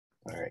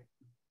All right.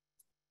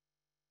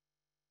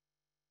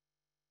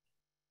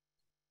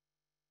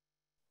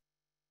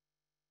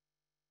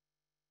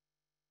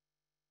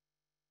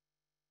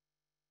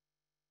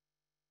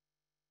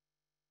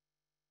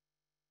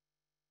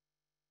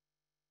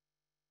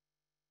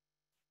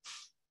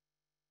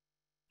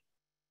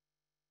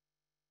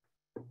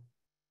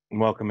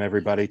 Welcome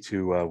everybody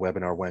to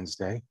Webinar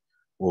Wednesday.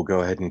 We'll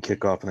go ahead and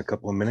kick off in a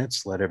couple of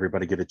minutes. Let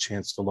everybody get a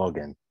chance to log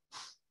in.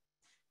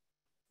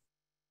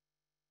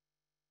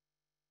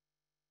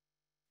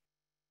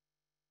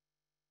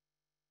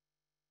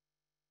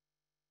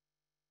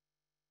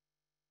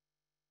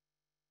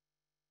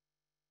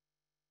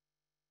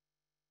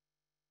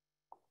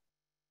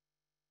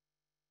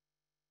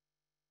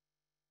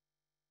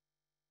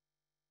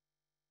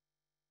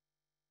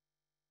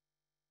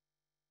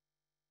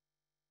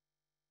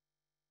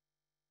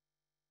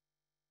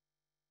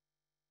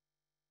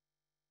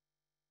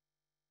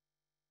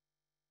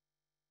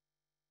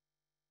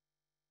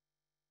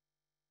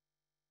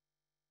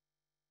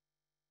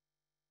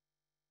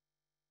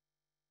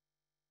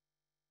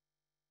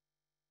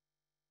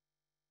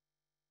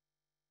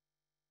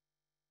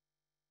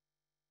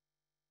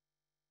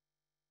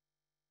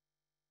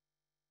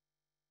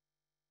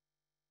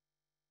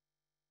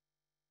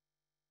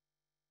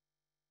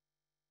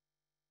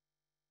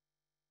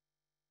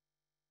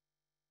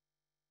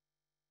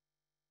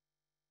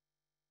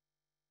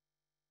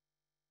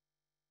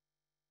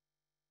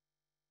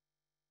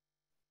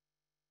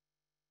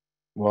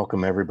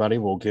 Welcome everybody.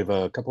 We'll give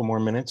a couple more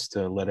minutes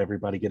to let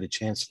everybody get a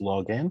chance to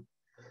log in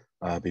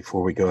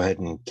before we go ahead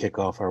and kick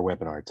off our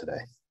webinar today.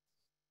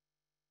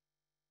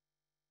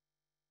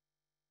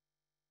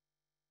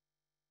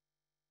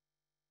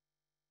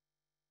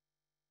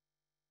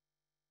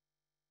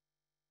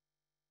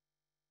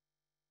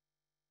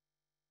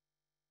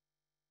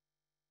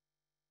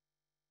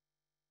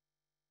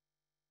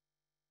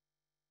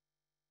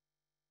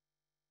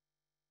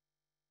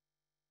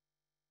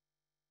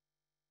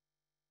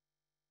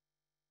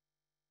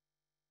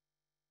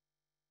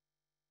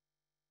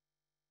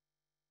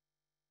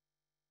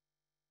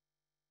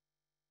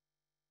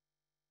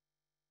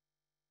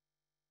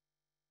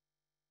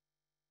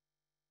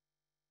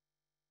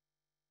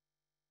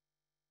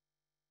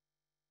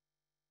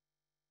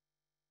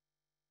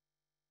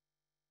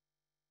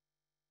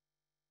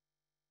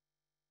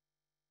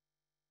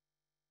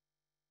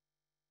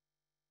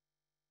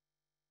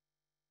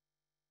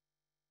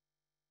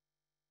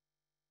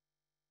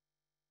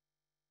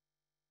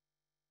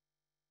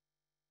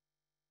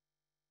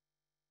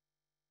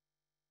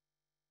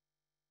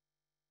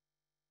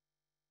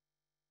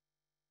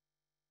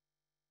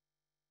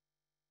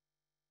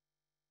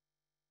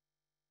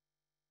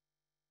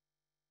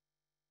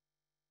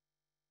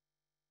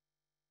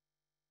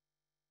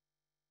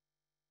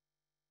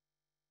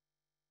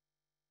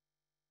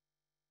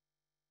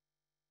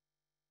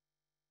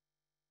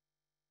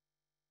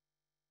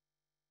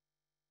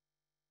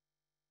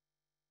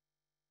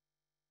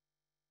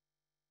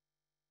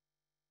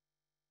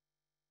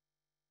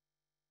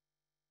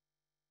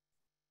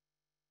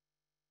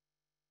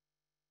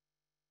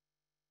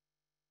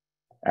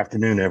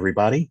 Afternoon,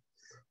 everybody.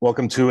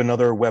 Welcome to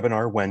another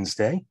Webinar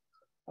Wednesday.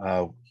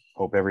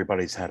 Hope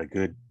everybody's had a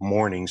good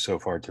morning so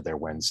far to their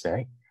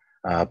Wednesday,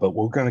 but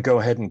we're going to go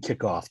ahead and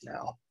kick off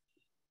now.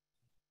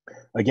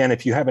 Again,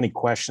 if you have any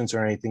questions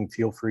or anything,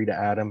 feel free to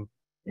add them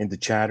in the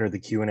chat or the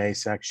Q&A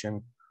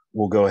section.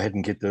 We'll go ahead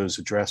and get those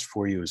addressed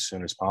for you as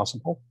soon as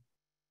possible.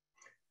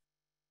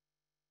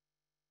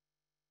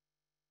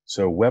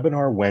 So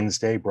Webinar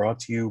Wednesday brought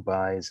to you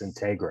by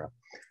XenTegra.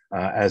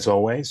 As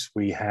always,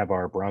 we have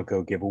our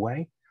Bronco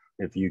giveaway.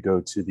 If you go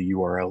to the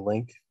URL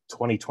link,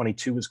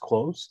 2022 is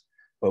closed,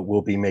 but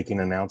we'll be making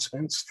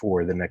announcements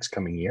for the next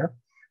coming year.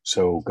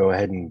 So go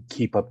ahead and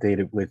keep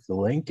updated with the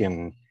link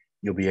and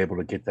you'll be able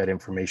to get that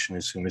information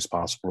as soon as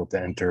possible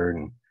to enter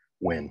and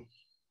win,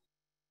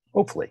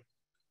 hopefully.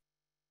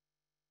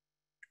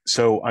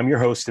 So I'm your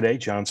host today,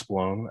 John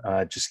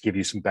Spallone. Just to give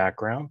you some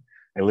background.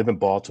 I live in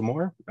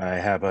Baltimore. I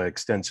have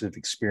extensive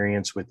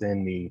experience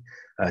within the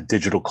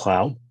digital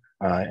cloud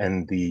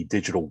and the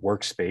digital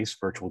workspace,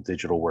 virtual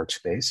digital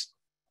workspace.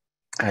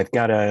 I've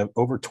got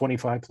over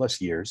 25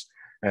 plus years.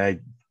 I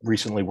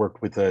recently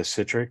worked with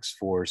Citrix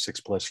for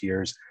 6+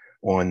 years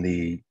on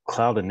the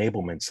cloud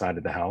enablement side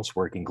of the house,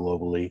 working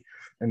globally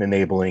and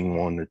enabling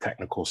on the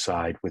technical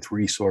side with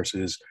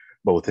resources,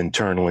 both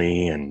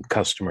internally and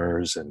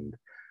customers and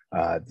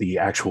the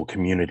actual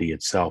community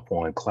itself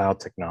on cloud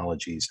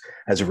technologies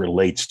as it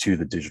relates to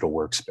the digital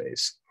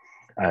workspace.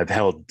 I've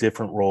held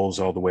different roles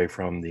all the way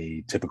from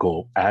the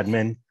typical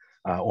admin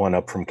on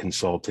up from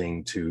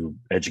consulting to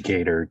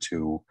educator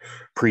to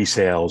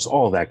pre-sales,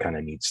 all that kind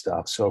of neat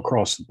stuff. So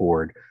across the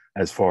board,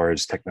 as far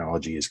as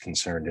technology is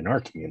concerned in our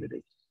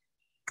community.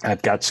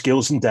 I've got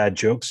skills and dad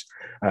jokes.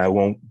 I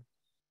won't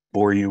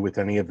bore you with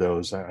any of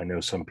those. I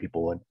know some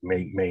people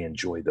may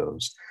enjoy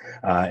those.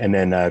 And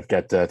then I've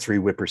got 3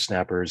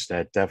 whippersnappers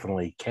that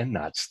definitely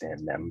cannot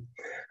stand them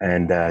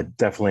and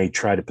definitely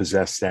try to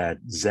possess that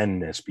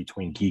zenness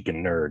between geek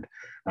and nerd.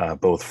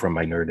 both from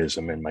my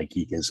nerdism and my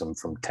geekism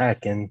from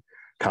tech and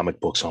comic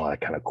books and all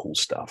that kind of cool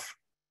stuff.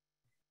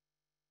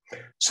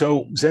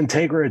 So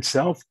XenTegra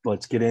itself,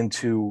 let's get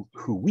into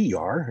who we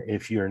are.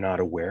 If you're not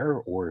aware,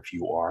 or if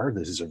you are,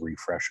 this is a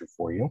refresher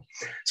for you.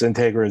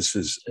 XenTegra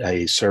is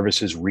a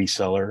services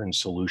reseller and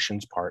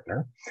solutions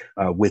partner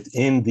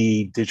within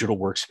the digital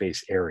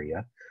workspace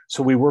area.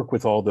 So we work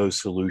with all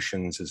those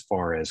solutions as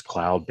far as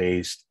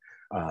cloud-based,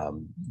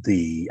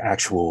 the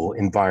actual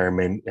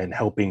environment, and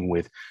helping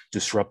with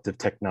disruptive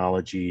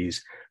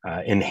technologies,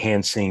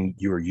 enhancing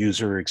your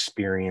user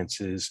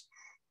experiences,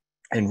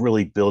 and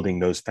really building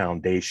those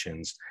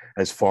foundations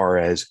as far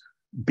as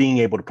being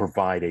able to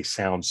provide a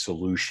sound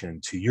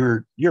solution to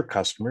your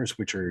customers,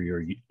 which are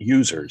your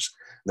users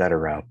that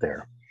are out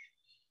there.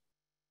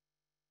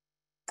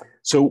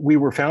 So we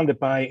were founded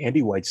by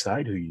Andy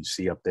Whiteside, who you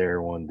see up there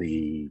on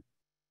the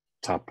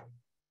top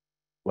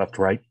left,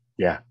 right.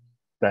 Yeah,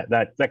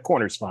 that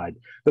corner slide,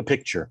 the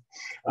picture.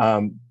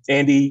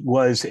 Andy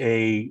was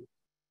a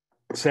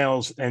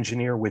sales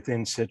engineer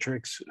within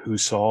Citrix who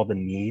saw the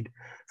need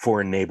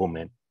for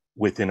enablement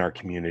within our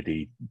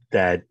community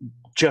that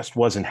just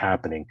wasn't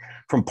happening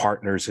from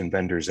partners and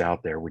vendors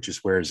out there, which is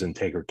where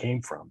XenTegra came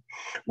from.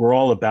 We're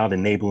all about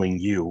enabling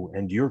you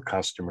and your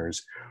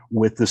customers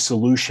with the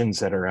solutions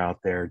that are out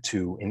there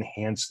to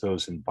enhance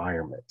those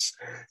environments,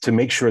 to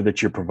make sure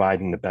that you're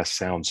providing the best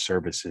sound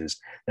services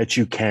that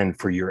you can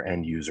for your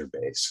end user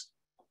base.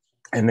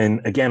 And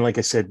then again, like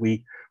I said,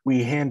 we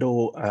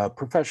handle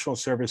professional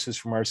services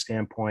from our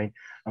standpoint.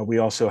 We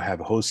also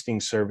have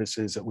hosting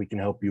services that we can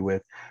help you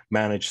with,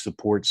 managed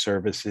support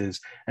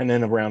services, and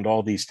then around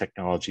all these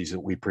technologies that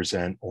we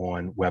present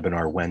on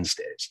Webinar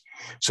Wednesdays.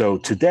 So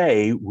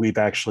today, we've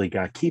actually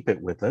got Keepit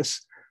with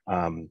us.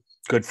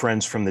 Good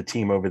friends from the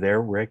team over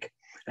there, Rick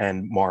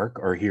and Mark,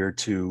 are here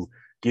to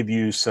give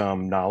you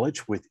some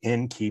knowledge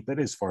within Keepit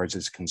as far as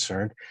it's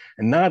concerned.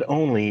 And not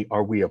only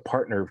are we a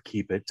partner of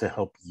Keepit to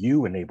help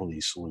you enable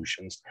these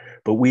solutions,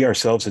 but we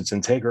ourselves at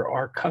XenTegra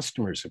are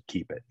customers of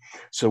Keepit.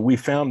 So we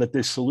found that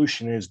this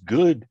solution is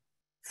good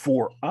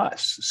for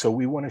us. So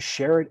we want to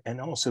share it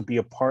and also be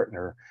a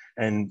partner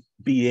and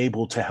be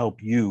able to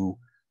help you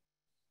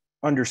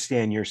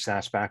understand your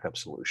SaaS backup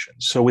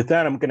solutions. So with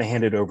that, I'm going to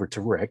hand it over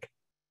to Rick.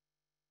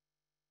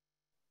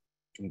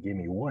 Give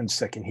me 1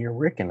 second here,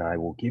 Rick, and I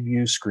will give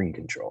you screen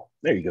control.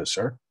 There you go,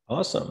 sir.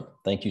 Awesome.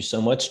 Thank you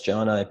so much,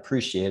 John. I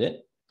appreciate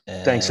it.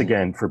 And thanks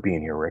again for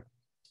being here, Rick.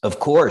 Of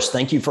course.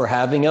 Thank you for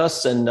having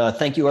us. And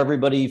thank you,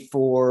 everybody,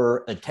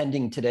 for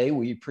attending today.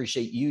 We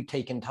appreciate you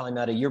taking time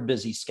out of your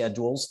busy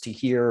schedules to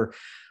hear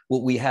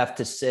what we have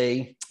to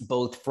say,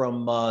 both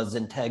from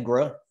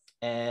XenTegra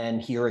and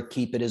here at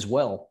Keepit as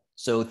well.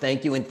 So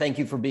thank you. And thank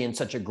you for being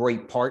such a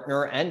great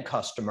partner and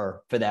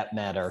customer, for that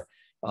matter,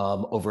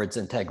 over at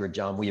XenTegra,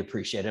 John. We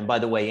appreciate it. And by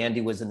the way,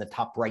 Andy was in the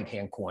top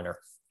right-hand corner.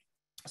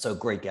 So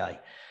great guy.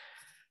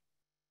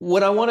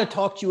 What I want to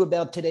talk to you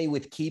about today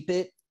with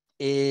Keepit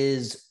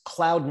is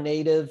cloud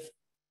native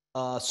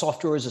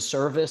software as a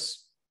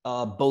service,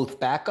 both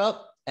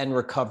backup and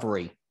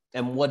recovery.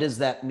 And what does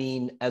that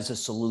mean as a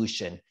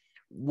solution?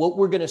 What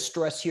we're going to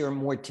stress here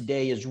more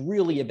today is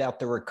really about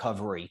the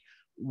recovery.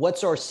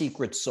 What's our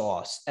secret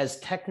sauce? As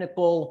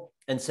technical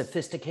and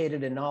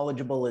sophisticated and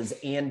knowledgeable as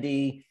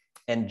Andy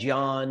and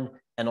John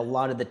and a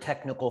lot of the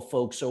technical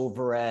folks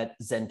over at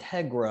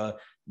XenTegra,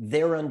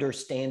 their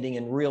understanding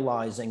and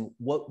realizing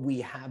what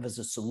we have as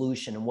a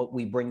solution and what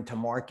we bring to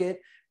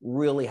market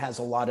really has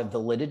a lot of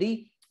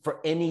validity for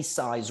any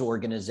size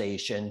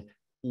organization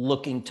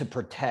looking to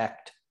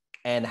protect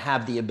and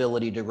have the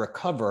ability to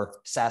recover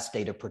SaaS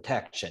data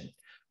protection,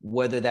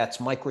 whether that's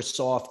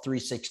Microsoft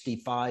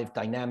 365,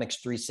 Dynamics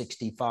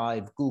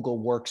 365,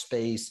 Google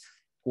Workspace,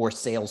 or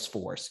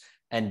Salesforce.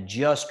 And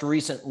just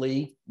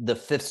recently, the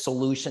fifth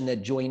solution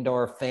that joined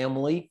our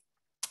family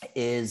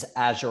is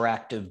Azure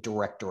Active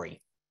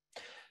Directory.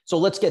 So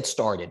let's get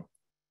started.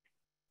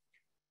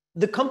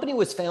 The company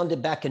was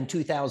founded back in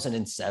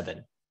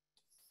 2007,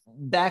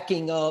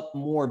 backing up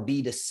more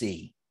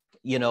B2C,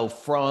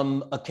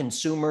 from a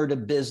consumer to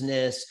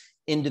business,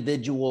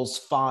 individuals,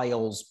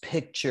 files,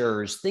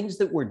 pictures, things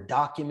that were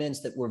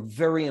documents that were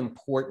very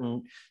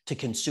important to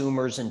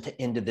consumers and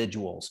to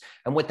individuals.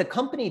 And what the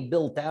company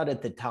built out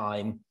at the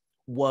time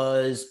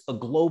was a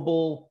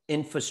global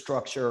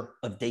infrastructure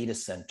of data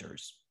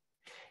centers.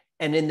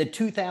 And in the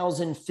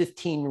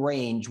 2015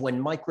 range,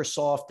 when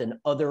Microsoft and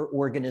other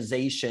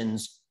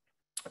organizations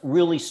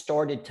really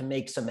started to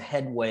make some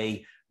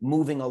headway,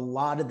 moving a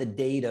lot of the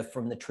data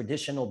from the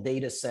traditional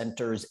data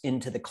centers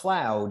into the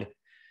cloud,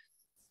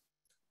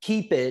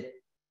 Keepit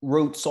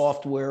wrote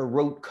software,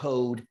 wrote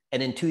code,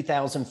 and in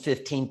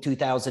 2015,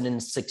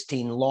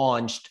 2016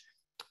 launched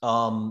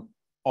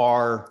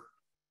our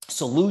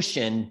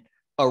solution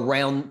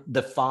around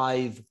the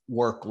 5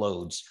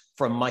 workloads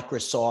from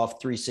Microsoft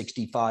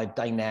 365,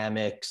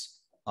 Dynamics,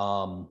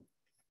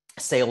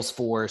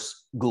 Salesforce,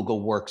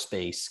 Google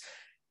Workspace.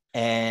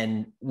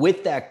 And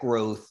with that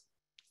growth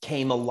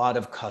came a lot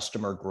of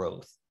customer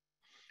growth.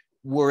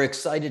 we're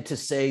excited to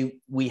say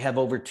we have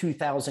over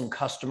 2,000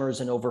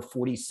 customers in over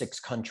 46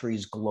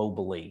 countries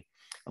globally.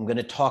 I'm going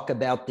to talk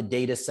about the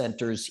data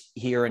centers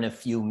here in a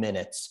few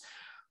minutes.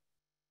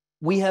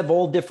 We have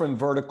all different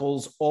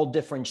verticals, all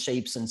different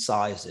shapes and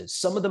sizes.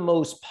 Some of the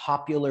most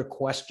popular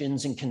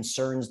questions and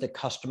concerns that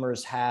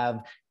customers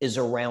have is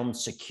around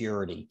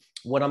security.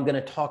 What I'm going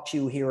to talk to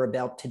you here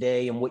about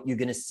today, and what you're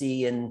going to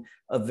see in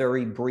a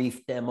very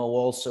brief demo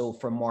also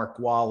from Mark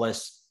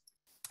Wallace,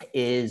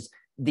 is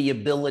the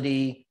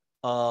ability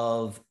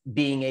of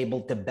being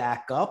able to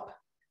back up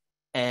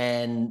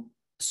and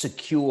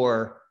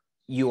secure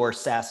your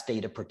SaaS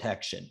data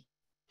protection.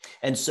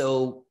 And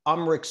so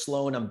I'm Rick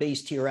Sloan. I'm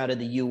based here out of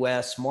the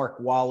US. Mark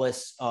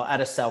Wallace,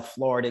 out of South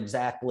Florida,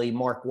 exactly.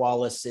 Mark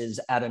Wallace is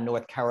out of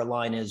North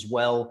Carolina as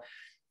well.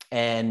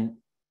 And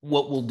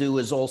what we'll do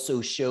is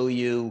also show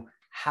you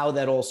how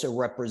that also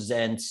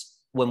represents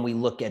when we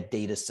look at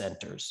data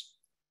centers.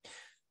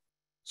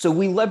 So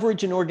we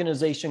leverage an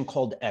organization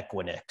called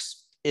Equinix.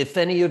 If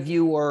any of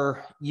you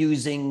are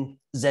using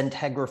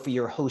XenTegra for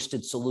your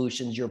hosted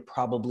solutions, you're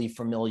probably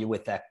familiar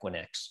with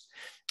Equinix.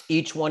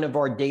 Each one of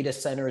our data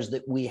centers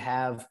that we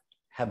have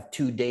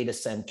 2 data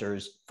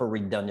centers for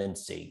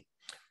redundancy.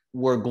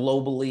 We're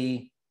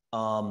globally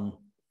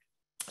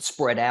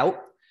spread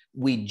out.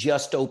 We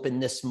just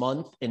opened this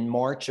month in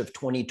March of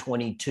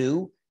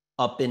 2022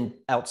 up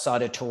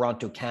outside of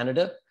Toronto,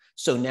 Canada.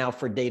 So now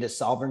for data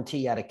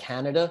sovereignty out of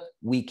Canada,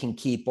 we can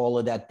keep all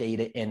of that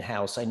data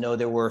in-house. I know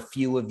there were a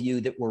few of you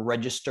that were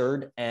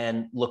registered,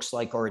 and looks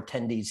like our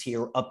attendees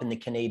here up in the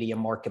Canadian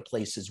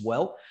marketplace as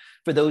well.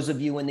 For those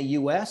of you in the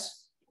US,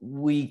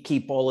 we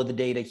keep all of the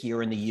data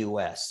here in the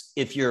US.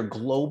 If you're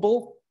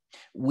global,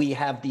 we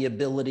have the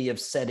ability of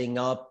setting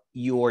up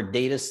your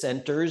data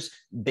centers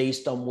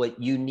based on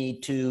what you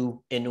need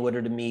to in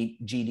order to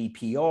meet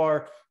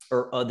GDPR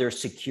or other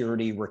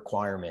security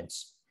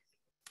requirements.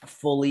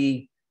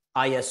 Fully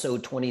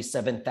ISO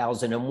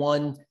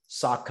 27001,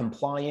 SOC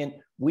compliant.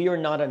 We are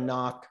not a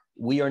NOC.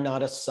 We are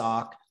not a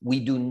SOC. We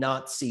do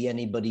not see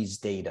anybody's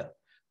data.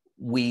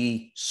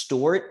 We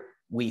store it,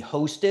 we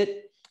host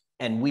it,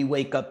 and we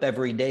wake up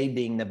every day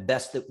being the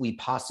best that we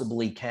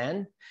possibly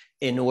can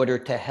in order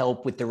to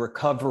help with the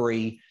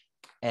recovery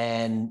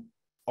and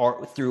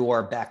through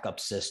our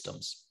backup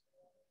systems.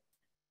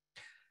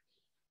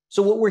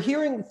 So what we're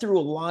hearing through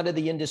a lot of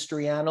the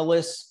industry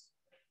analysts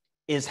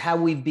is how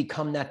we've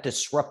become that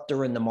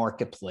disruptor in the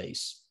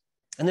marketplace.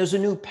 And there's a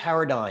new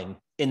paradigm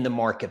in the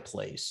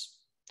marketplace.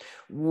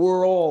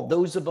 We're all,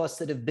 those of us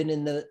that have been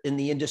in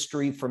the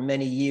industry for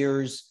many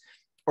years,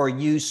 are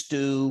used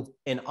to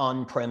an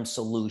on-prem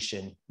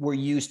solution. We're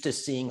used to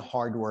seeing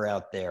hardware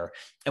out there.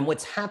 And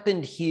what's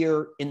happened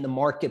here in the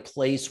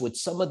marketplace with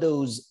some of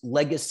those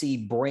legacy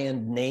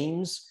brand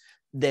names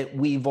that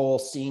we've all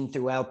seen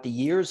throughout the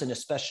years, and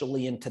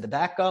especially into the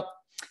backup,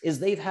 is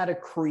they've had to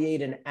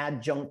create an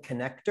adjunct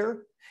connector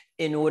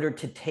in order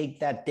to take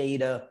that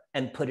data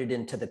and put it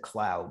into the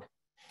cloud.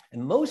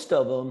 And most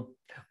of them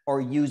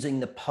are using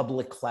the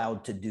public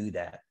cloud to do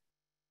that.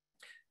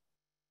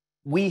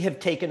 We have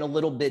taken a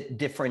little bit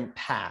different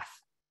path.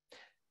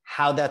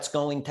 How that's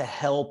going to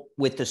help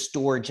with the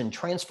storage and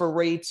transfer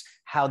rates,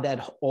 how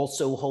that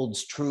also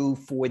holds true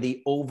for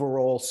the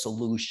overall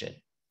solution.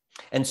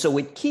 And so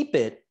at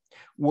Keepit,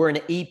 we're an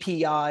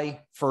API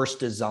first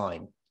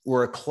design.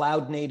 We're a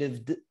cloud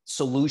native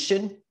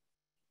solution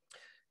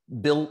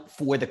built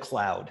for the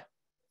cloud.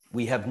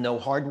 We have no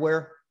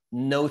hardware,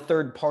 no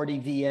third-party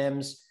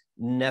VMs,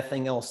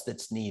 nothing else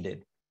that's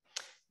needed.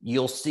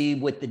 You'll see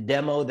with the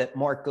demo that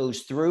Mark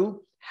goes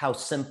through how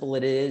simple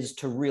it is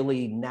to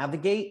really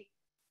navigate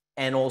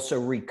and also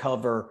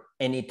recover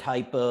any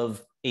type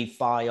of a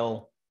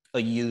file, a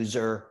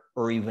user,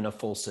 or even a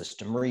full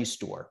system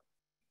restore.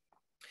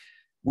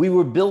 We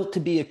were built to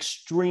be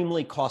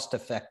extremely cost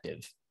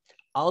effective.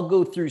 I'll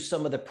go through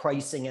some of the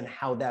pricing and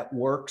how that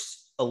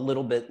works a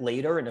little bit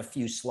later in a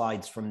few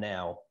slides from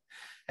now.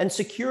 And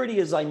security,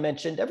 as I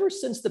mentioned, ever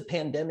since the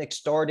pandemic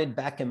started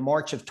back in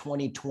March of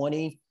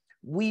 2020,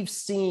 we've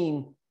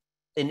seen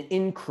an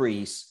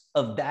increase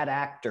of bad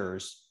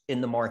actors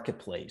in the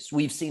marketplace.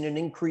 We've seen an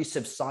increase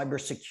of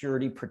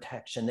cybersecurity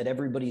protection that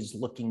everybody's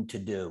looking to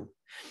do.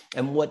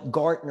 And what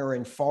Gartner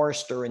and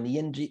Forrester and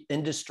the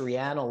industry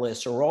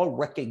analysts are all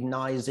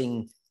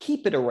recognizing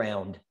Keepit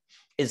around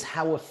is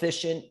how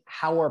efficient,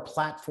 how our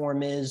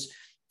platform is,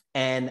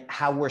 and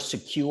how we're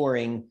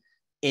securing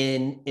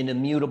in an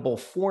immutable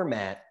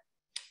format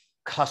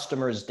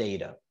customers'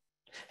 data.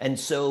 And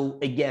so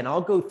again,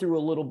 I'll go through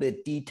a little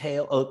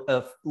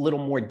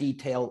more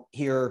detail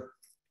here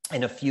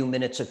in a few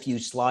minutes, a few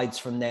slides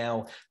from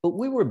now, but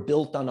we were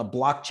built on a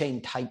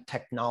blockchain type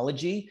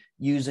technology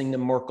using the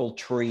Merkle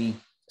tree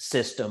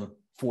system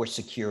for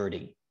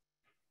security.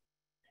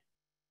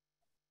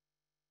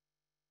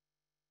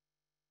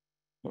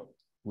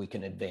 We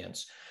can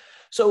advance.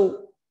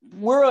 So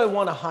where I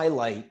want to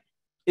highlight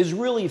is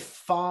really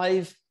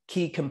 5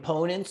 key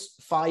components,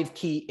 5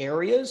 key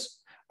areas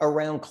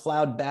around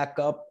cloud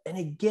backup. And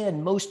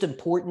again, most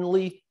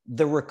importantly,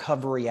 the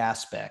recovery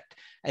aspect.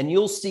 And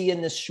you'll see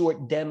in this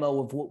short demo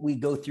of what we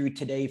go through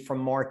today from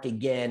Mark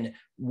again,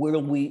 where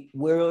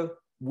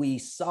we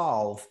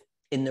solve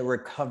in the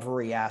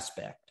recovery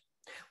aspect.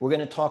 We're going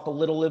to talk a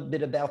little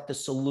bit about the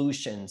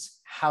solutions,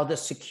 how the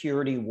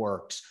security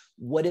works,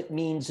 what it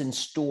means in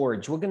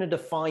storage. We're going to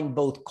define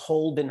both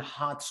cold and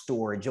hot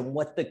storage and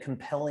what the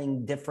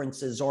compelling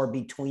differences are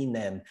between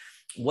them.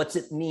 What's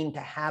it mean to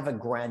have a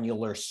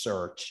granular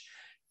search?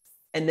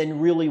 And then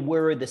really,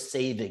 where are the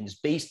savings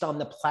based on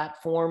the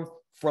platform,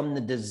 from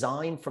the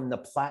design, from the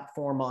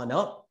platform on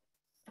up,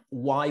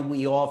 why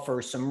we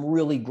offer some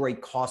really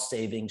great cost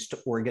savings to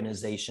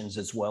organizations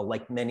as well,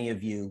 like many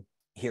of you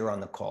here on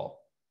the call.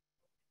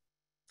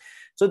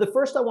 So the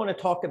first I want to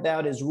talk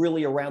about is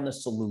really around the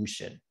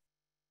solution.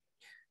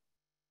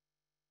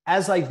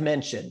 As I've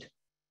mentioned,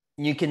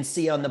 you can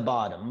see on the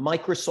bottom,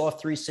 Microsoft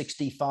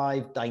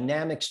 365,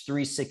 Dynamics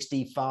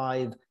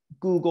 365,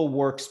 Google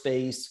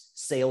Workspace,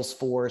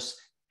 Salesforce,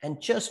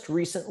 and just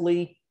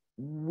recently,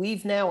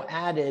 we've now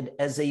added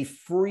as a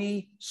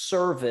free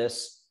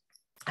service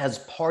as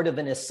part of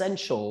an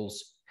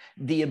Essentials,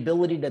 the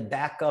ability to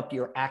back up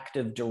your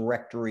Active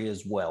Directory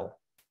as well.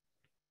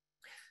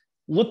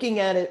 Looking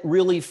at it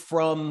really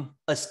from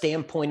a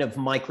standpoint of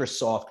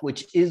Microsoft,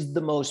 which is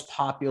the most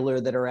popular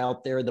that are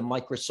out there, the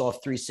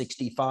Microsoft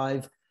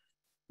 365,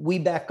 we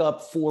back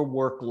up 4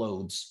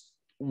 workloads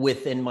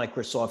within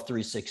Microsoft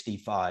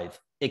 365: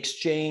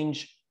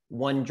 Exchange,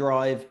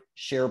 OneDrive,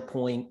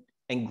 SharePoint,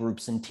 and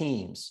Groups and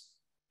Teams.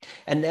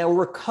 And now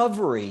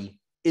recovery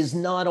is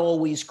not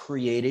always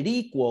created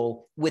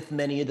equal with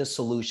many of the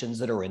solutions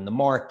that are in the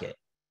market.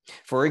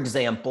 For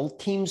example,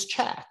 Teams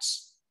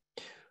chats.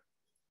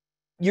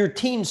 Your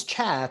Teams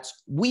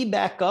chats, we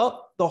back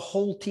up the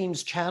whole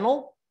Teams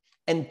channel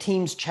and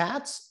Teams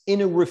chats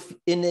in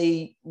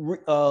a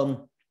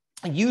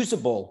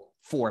usable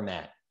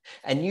format.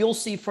 And you'll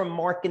see from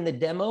Mark in the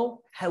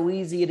demo how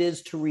easy it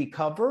is to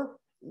recover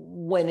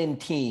when in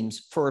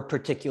Teams for a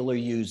particular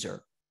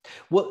user.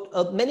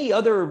 What many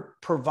other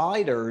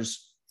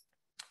providers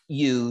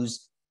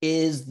use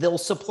is they'll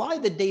supply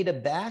the data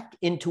back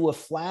into a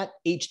flat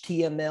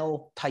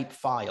HTML type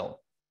file.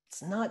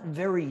 It's not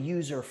very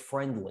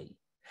user-friendly.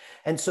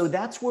 And so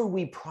that's where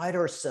we pride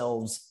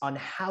ourselves on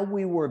how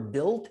we were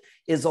built,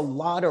 is a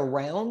lot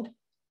around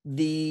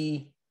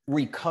the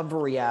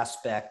recovery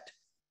aspect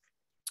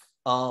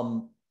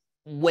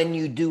when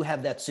you do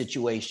have that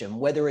situation,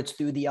 whether it's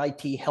through the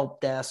IT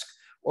help desk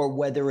or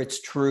whether it's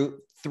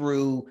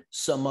through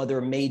some other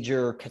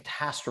major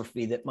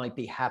catastrophe that might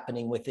be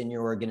happening within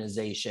your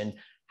organization.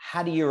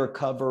 How do you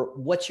recover?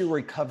 What's your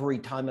recovery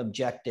time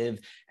objective?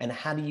 And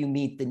how do you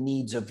meet the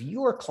needs of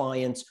your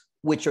clients,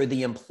 which are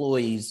the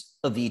employees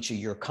of each of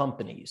your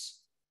companies?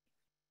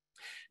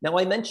 Now,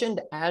 I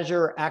mentioned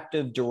Azure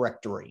Active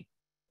Directory.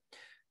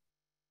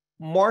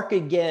 Mark,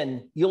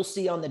 again, you'll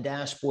see on the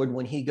dashboard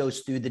when he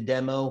goes through the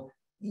demo,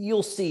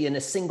 you'll see in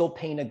a single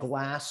pane of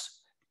glass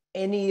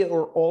any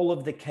or all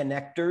of the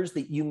connectors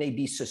that you may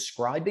be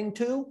subscribing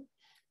to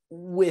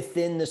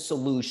within the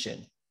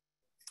solution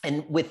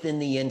and within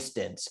the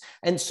instance.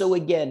 And so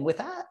again,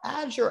 with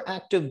Azure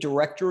Active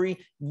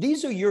Directory,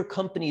 these are your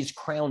company's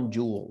crown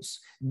jewels.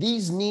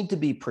 These need to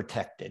be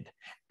protected.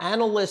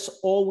 Analysts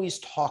always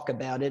talk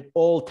about it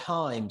all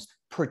times.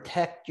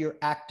 Protect your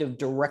Active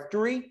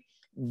Directory.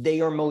 They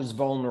are most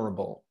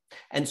vulnerable.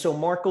 And so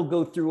Mark will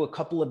go through a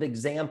couple of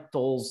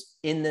examples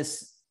in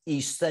this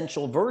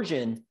essential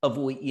version of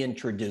what we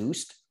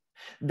introduced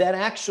that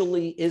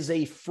actually is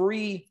a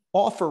free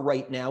offer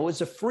right now,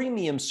 is a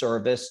freemium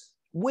service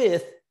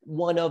with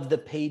one of the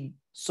paid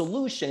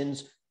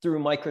solutions through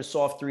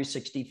Microsoft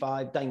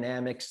 365,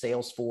 Dynamics,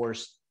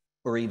 Salesforce,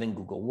 or even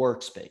Google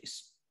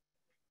Workspace.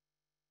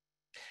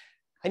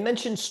 I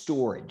mentioned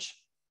storage.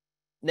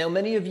 Now,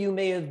 many of you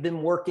may have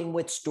been working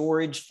with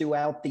storage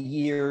throughout the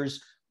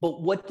years,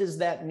 but what does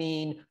that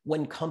mean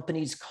when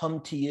companies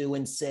come to you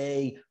and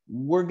say,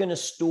 we're going to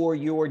store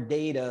your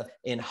data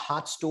in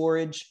hot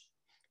storage,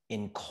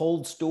 in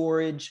cold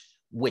storage,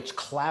 which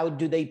cloud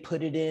do they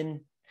put it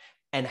in,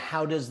 and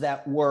how does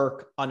that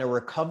work on a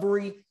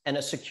recovery and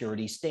a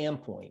security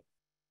standpoint?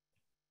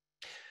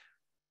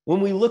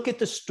 When we look at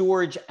the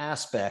storage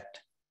aspect,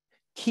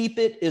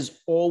 Keepit is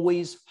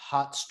always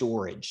hot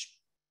storage.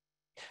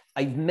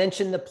 I've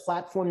mentioned the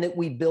platform that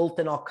we built,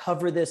 and I'll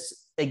cover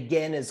this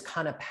again as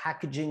kind of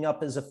packaging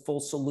up as a full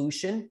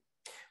solution.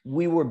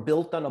 We were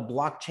built on a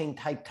blockchain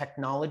type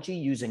technology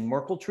using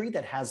Merkle Tree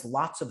that has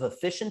lots of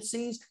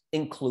efficiencies,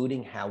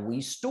 including how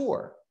we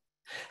store.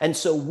 And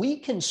so we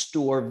can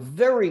store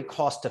very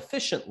cost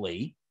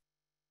efficiently.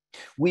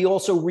 We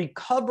also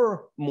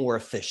recover more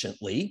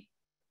efficiently,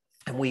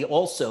 and we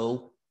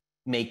also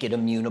make it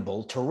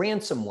immutable to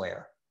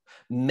ransomware.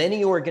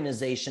 Many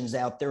organizations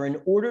out there,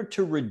 in order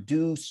to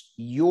reduce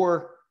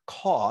your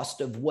cost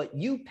of what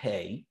you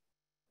pay,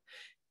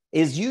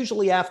 is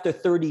usually after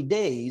 30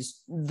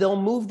 days, they'll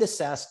move the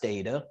SaaS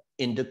data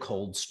into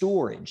cold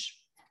storage,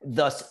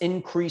 thus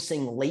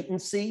increasing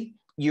latency,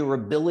 your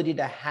ability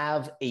to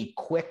have a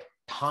quick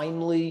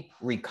timely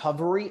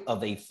recovery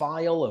of a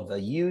file of a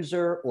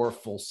user or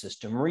full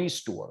system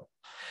restore.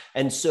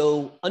 And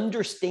so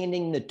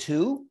understanding the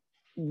two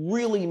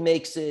really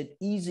makes it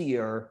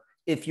easier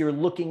if you're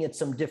looking at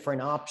some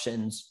different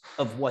options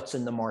of what's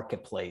in the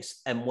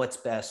marketplace and what's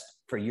best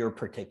for your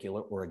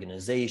particular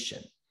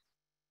organization.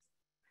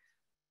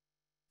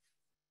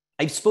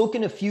 I've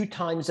spoken a few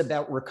times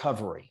about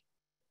recovery,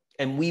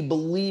 and we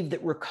believe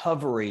that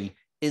recovery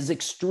is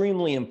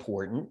extremely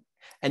important.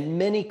 And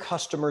many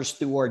customers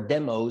through our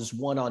demos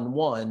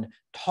one-on-one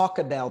talk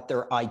about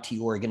their IT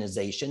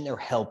organization, their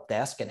help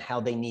desk, and how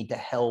they need to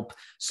help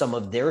some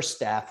of their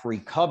staff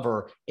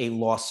recover a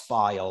lost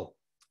file,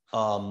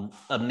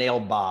 a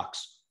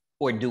mailbox,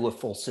 or do a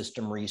full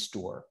system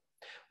restore.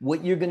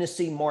 What you're going to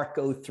see Mark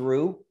go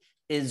through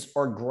is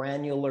our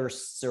granular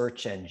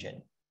search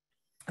engine,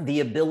 the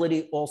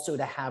ability also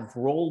to have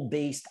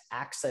role-based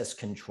access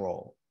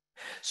control.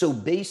 So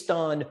based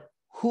on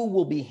who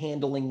will be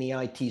handling the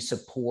IT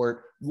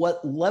support,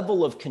 what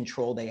level of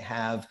control they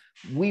have,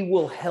 we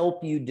will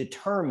help you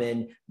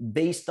determine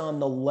based on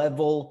the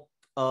level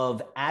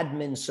of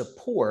admin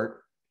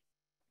support,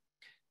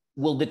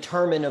 will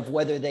determine of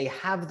whether they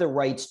have the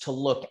rights to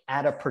look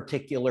at a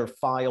particular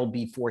file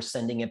before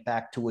sending it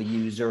back to a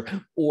user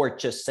or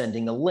just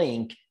sending a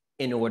link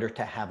in order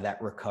to have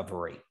that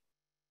recovery.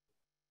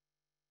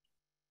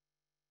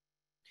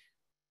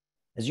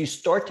 As you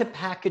start to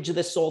package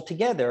this all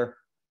together,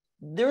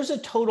 there's a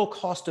total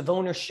cost of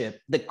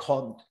ownership that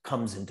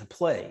comes into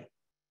play.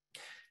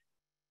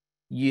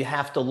 You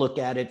have to look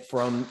at it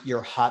from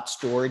your hot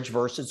storage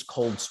versus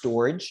cold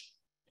storage.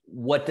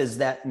 What does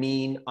that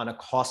mean on a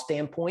cost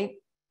standpoint,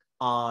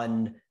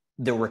 on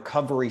the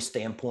recovery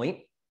standpoint,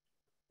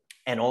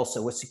 and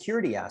also a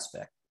security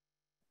aspect?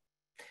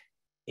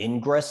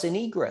 Ingress and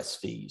egress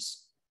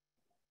fees.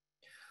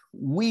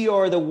 We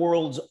are the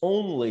world's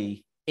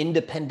only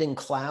independent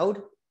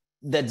cloud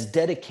that's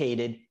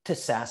dedicated to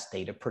SaaS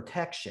data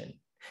protection.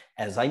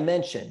 As I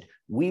mentioned,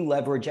 we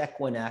leverage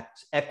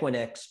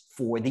Equinix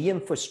for the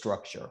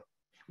infrastructure.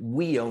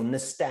 We own the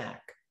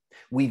stack.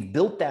 We've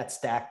built that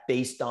stack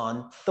based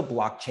on the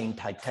blockchain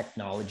type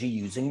technology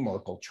using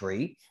Merkle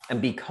Tree.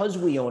 And because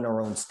we own our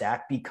own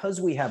stack,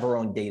 because we have our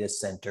own data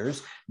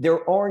centers,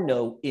 there are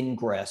no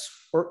ingress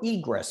or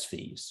egress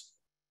fees.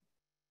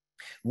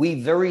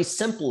 We very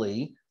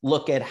simply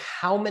look at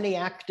how many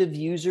active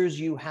users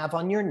you have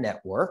on your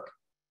network,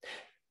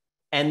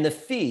 and the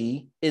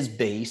fee is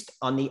based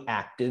on the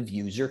active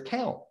user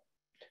count.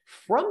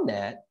 From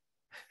that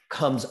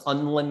comes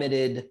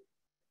unlimited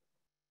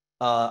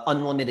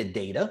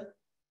data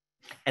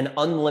and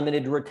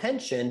unlimited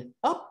retention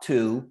up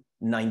to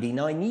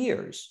 99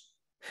 years.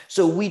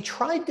 So we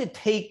tried to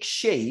take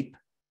shape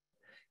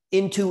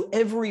into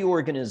every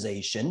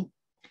organization,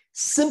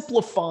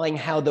 simplifying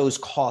how those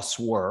costs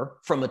were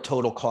from a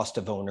total cost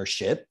of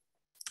ownership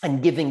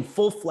and giving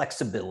full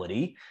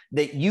flexibility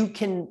that you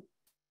can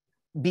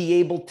be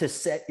able to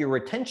set your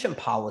retention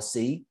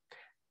policy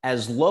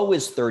as low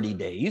as 30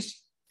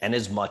 days and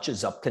as much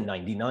as up to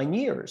 99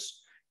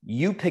 years.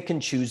 You pick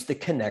and choose the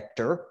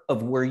connector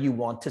of where you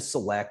want to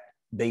select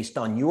based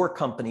on your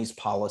company's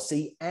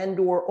policy and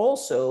or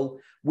also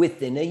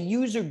within a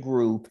user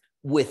group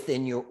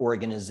within your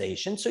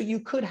organization. So you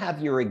could have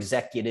your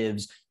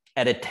executives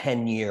at a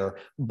 10-year,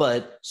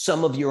 but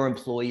some of your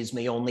employees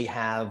may only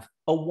have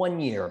a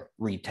 1-year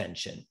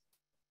retention.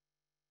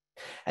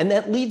 And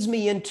that leads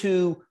me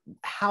into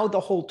how the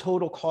whole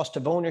total cost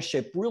of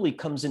ownership really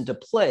comes into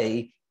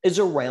play is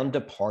around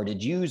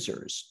departed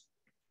users.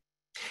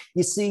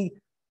 You see,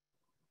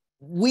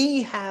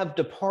 we have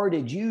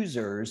departed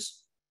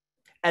users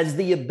as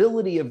the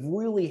ability of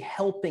really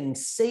helping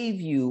save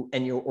you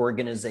and your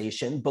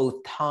organization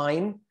both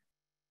time,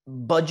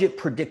 budget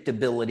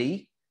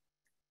predictability,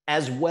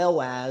 as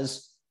well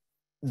as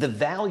the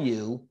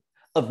value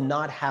of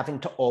not having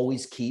to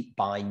always keep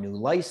buying new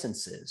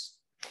licenses.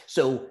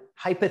 So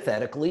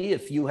hypothetically,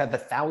 if you have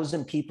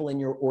 1,000 people in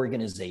your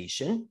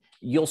organization,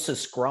 you'll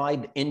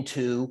subscribe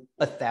into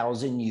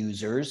 1,000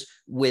 users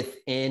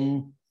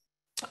within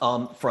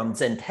from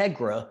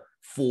XenTegra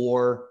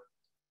for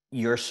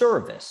your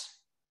service.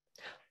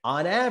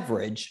 On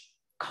average,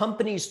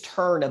 companies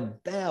turn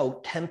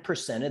about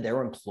 10% of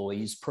their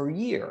employees per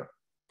year.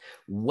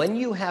 When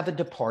you have a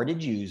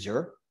departed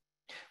user,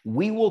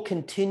 we will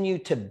continue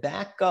to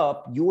back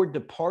up your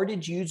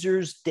departed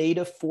user's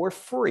data for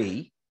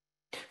free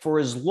for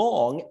as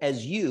long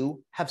as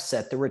you have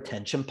set the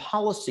retention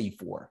policy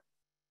for.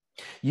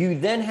 You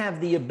then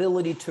have the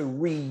ability to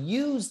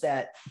reuse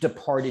that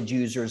departed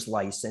user's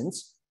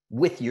license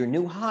with your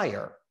new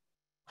hire.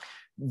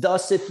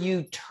 Thus, if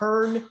you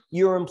turn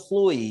your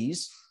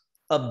employees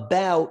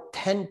about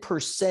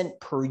 10%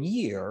 per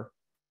year,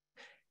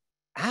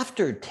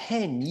 after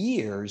 10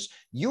 years,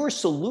 your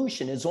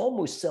solution is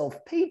almost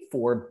self-paid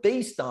for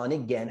based on,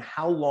 again,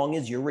 how long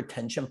is your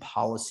retention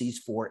policies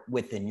for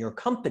within your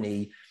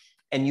company,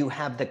 and you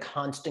have the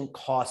constant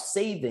cost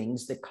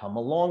savings that come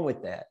along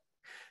with that.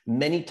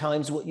 Many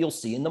times what you'll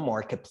see in the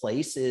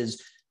marketplace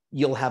is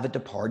you'll have a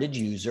departed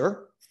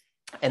user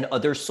And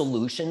other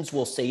solutions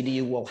will say to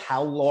you, well,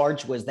 how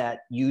large was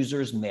that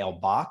user's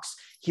mailbox?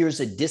 Here's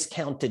a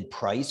discounted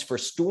price for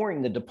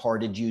storing the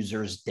departed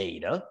user's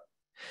data,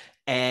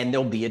 and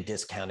there'll be a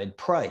discounted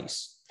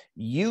price.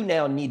 You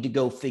now need to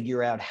go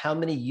figure out how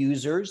many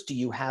users do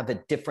you have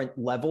at different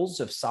levels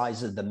of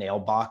size of the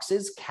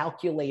mailboxes,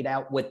 calculate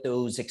out what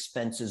those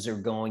expenses are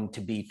going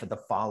to be for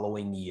the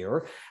following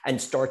year, and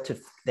start to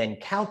then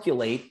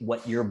calculate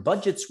what your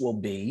budgets will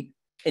be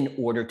in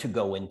order to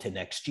go into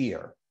next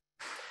year.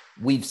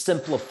 We've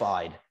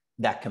simplified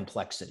that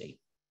complexity.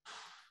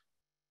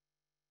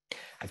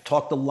 I've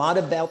talked a lot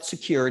about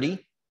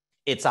security.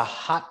 It's a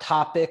hot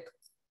topic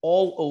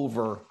all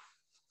over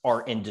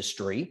our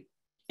industry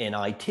in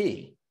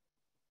IT.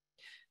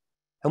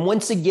 And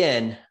once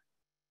again,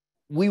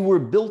 we were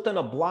built on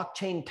a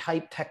blockchain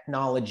type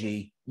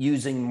technology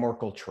using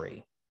Merkle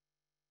tree.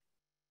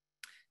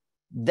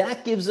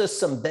 That gives us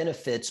some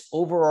benefits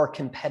over our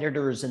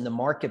competitors in the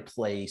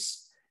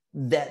marketplace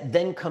that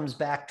then comes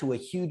back to a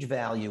huge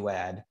value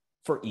add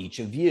for each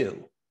of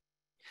you.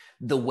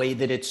 The way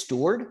that it's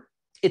stored,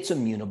 it's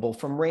immutable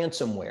from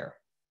ransomware.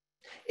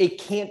 It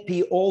can't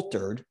be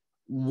altered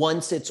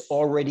once it's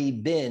already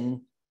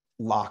been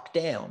locked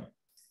down.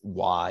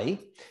 Why?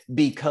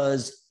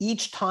 Because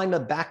each time a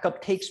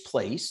backup takes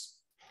place,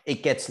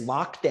 it gets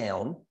locked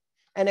down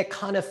and it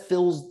kind of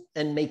fills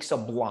and makes a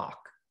block.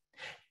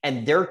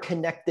 And they're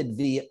connected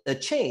via a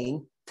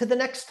chain to the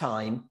next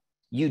time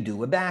you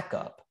do a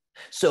backup.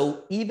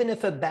 So even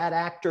if a bad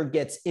actor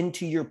gets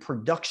into your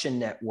production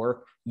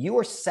network,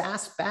 your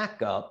SaaS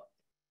backup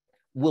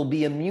will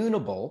be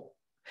immutable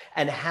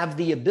and have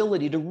the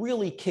ability to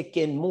really kick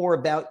in more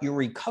about your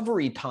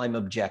recovery time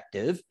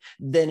objective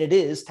than it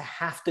is to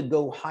have to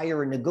go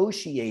hire a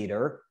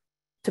negotiator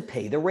to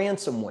pay the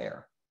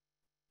ransomware.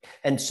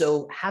 And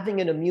so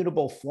having an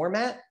immutable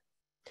format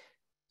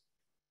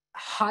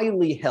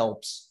highly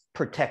helps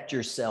protect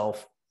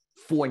yourself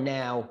for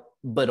now,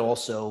 but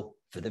also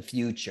for the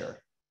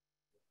future.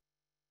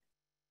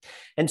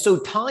 And so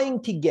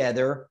tying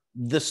together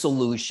the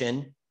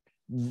solution,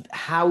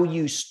 how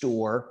you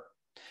store,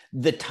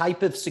 the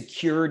type of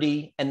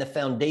security and the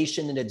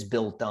foundation that it's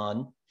built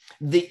on,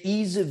 the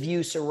ease of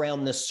use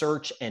around the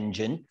search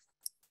engine,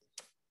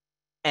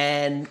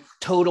 and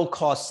total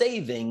cost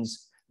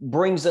savings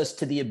brings us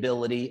to the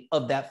ability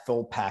of that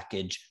full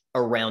package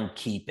around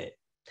Keepit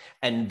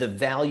and the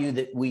value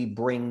that we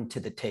bring to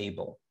the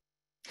table.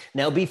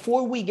 Now,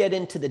 before we get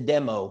into the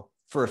demo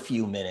for a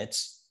few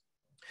minutes,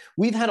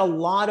 we've had a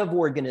lot of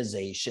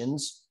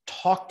organizations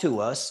talk to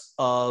us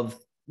of,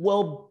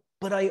 well,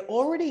 but I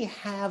already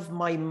have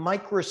my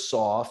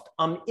Microsoft,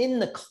 I'm in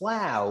the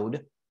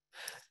cloud.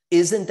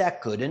 Isn't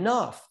that good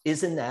enough?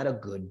 Isn't that a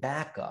good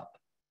backup?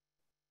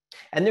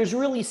 And there's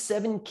really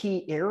 7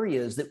 key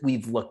areas that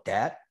we've looked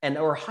at and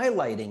are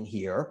highlighting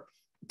here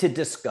to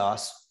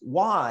discuss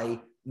why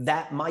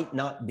that might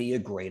not be a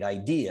great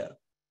idea.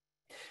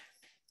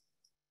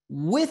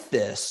 With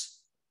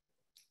this,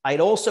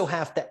 I'd also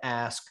have to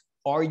ask,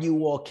 are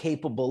you all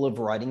capable of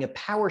writing a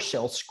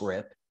PowerShell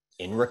script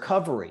in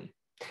recovery?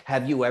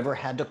 Have you ever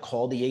had to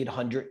call the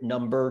 800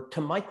 number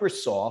to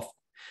Microsoft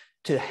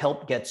to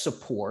help get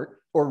support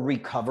or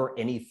recover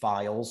any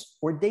files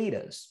or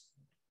datas?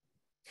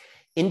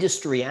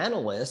 Industry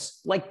analysts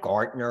like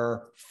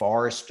Gartner,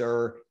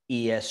 Forrester,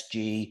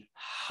 ESG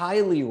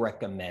highly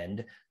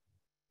recommend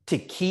to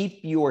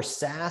keep your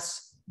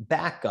SaaS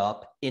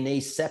backup in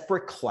a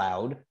separate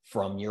cloud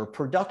from your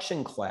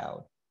production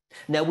cloud.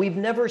 Now, we've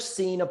never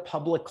seen a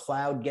public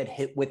cloud get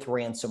hit with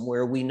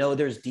ransomware. We know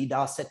there's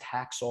DDoS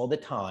attacks all the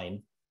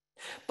time,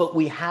 but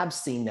we have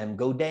seen them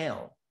go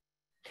down.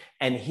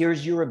 And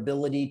here's your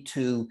ability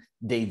to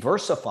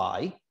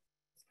diversify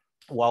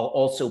while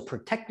also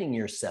protecting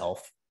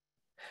yourself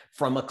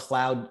from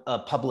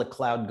a public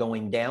cloud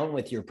going down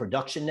with your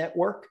production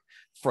network,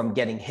 from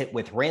getting hit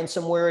with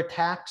ransomware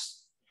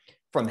attacks,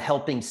 from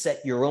helping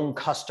set your own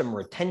custom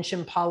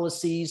retention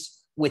policies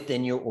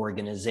within your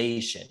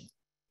organization.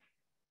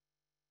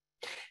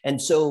 And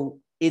so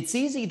it's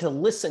easy to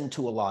listen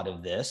to a lot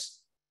of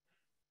this,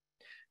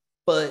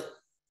 but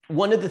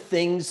one of the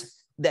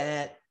things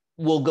that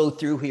we'll go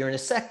through here in a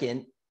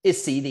second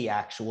is see the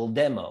actual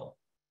demo.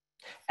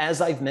 As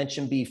I've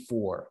mentioned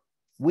before,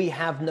 we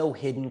have no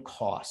hidden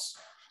costs.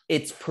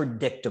 It's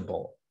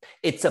predictable.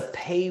 It's a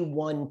pay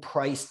one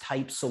price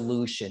type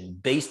solution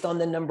based on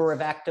the number of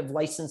active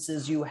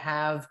licenses you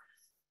have.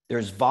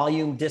 There's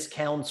volume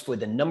discounts for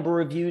the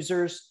number of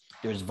users.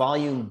 There's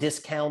volume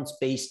discounts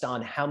based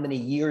on how many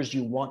years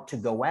you want to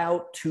go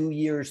out, 2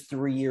 years,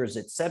 3 years,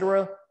 et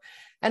cetera.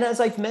 And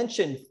as I've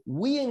mentioned,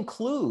 we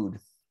include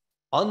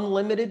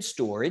unlimited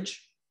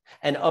storage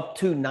and up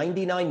to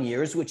 99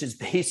 years, which is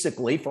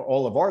basically for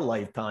all of our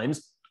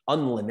lifetimes,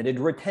 unlimited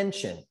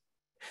retention.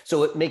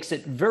 So it makes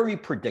it very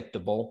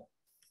predictable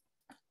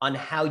on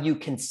how you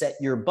can set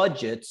your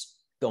budgets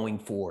going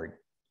forward.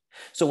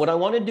 So what I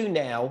want to do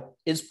now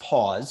is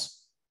pause,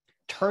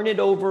 turn it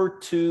over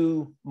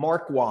to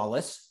Mark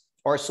Wallace,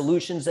 our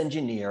solutions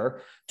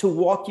engineer, to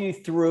walk you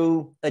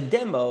through a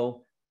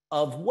demo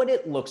of what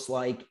it looks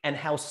like and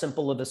how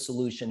simple of a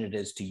solution it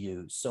is to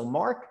use. So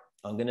Mark,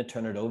 I'm going to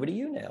turn it over to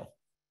you now.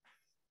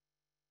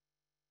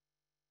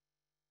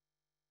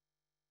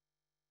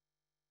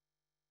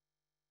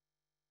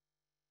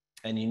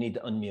 And you need to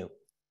unmute.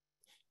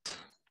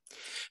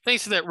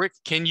 Thanks for that, Rick.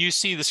 Can you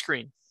see the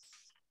screen?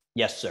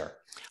 Yes, sir.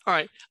 All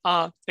right.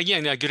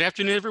 Again, good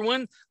afternoon,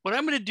 everyone. What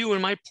I'm going to do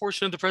in my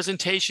portion of the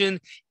presentation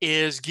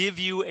is give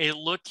you a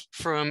look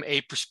from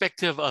a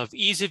perspective of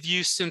ease of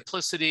use,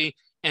 simplicity,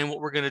 and what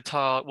we're going to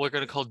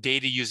call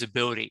data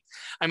usability.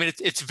 I mean,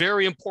 it's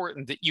very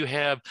important that you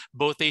have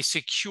both a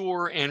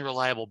secure and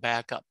reliable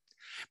backup.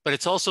 But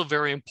it's also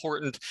very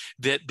important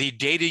that the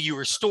data you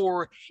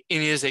restore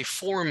is a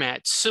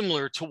format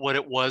similar to what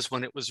it was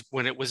when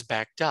it was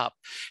backed up.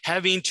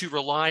 Having to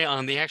rely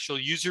on the actual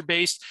user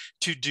base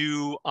to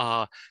do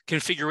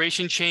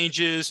configuration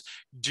changes,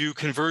 do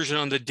conversion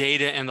on the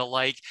data and the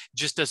like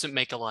just doesn't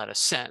make a lot of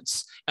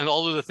sense. And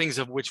all of the things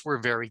of which we're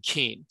very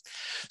keen.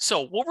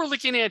 So what we're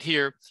looking at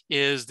here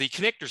is the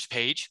connectors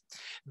page.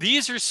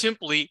 These are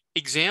simply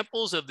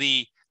examples of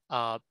the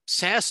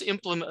SaaS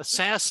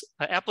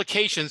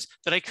applications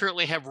that I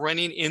currently have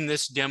running in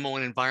this demo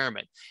and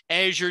environment.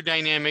 Azure,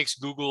 Dynamics,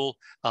 Google,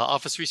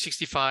 Office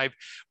 365.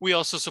 We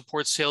also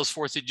support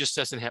Salesforce. It just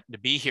doesn't happen to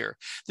be here.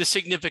 The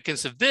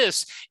significance of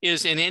this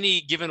is in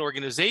any given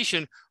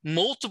organization,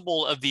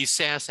 multiple of these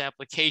SaaS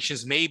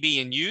applications may be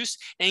in use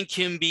and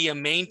can be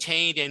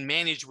maintained and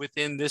managed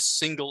within this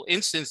single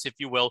instance, if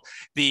you will,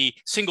 the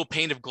single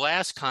pane of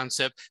glass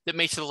concept that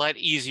makes it a lot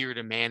easier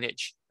to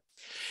manage.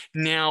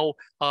 Now,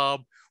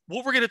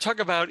 what we're going to talk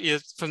about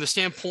is, from the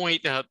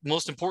standpoint,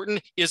 most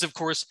important is, of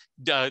course,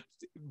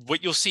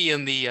 what you'll see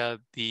in the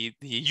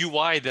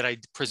UI that I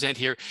present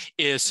here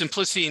is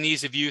simplicity and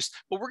ease of use.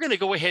 But we're going to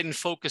go ahead and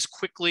focus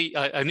quickly,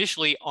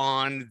 initially,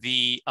 on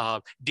the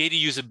data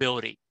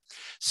usability.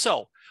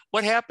 So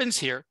what happens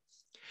here?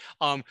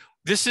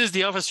 This is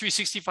the Office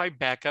 365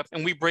 backup,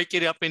 and we break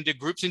it up into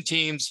groups and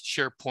teams,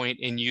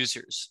 SharePoint, and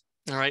users.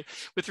 All right.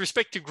 With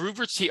respect to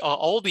groupers,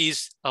 all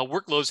these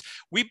workloads,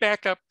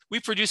 we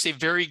produce a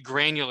very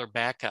granular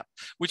backup,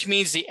 which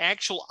means the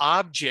actual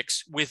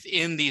objects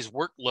within these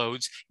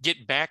workloads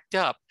get backed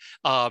up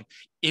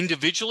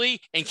individually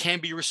and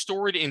can be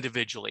restored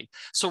individually.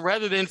 So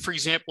rather than, for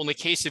example, in the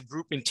case of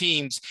group and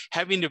teams,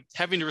 having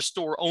to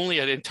restore only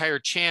an entire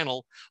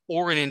channel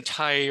or an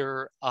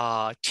entire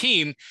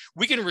team,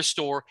 we can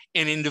restore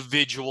an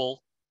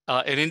individual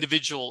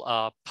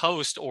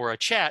post or a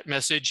chat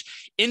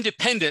message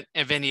independent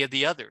of any of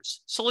the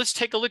others. So let's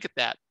take a look at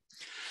that.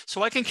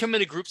 So I can come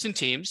into groups and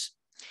teams,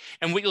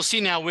 and what you'll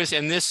see now is,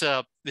 and this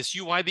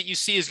UI that you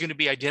see is going to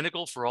be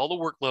identical for all the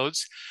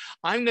workloads.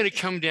 I'm going to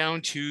come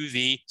down to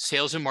the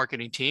sales and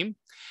marketing team,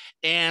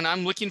 and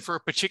I'm looking for a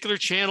particular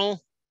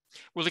channel.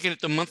 We're looking at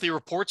the monthly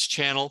reports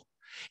channel.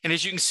 And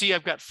as you can see,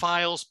 I've got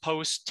files,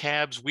 posts,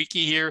 tabs,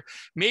 wiki here.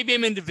 Maybe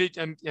I'm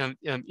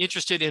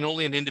interested in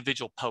only an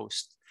individual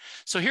post.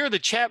 So here are the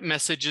chat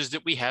messages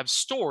that we have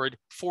stored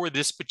for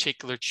this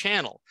particular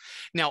channel.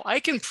 Now I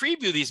can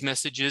preview these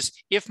messages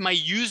if my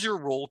user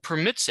role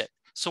permits it.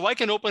 So I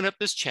can open up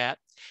this chat,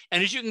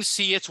 and as you can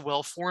see, it's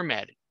well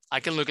formatted.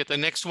 I can look at the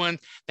next one.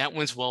 That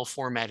one's well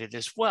formatted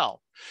as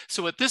well.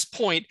 So at this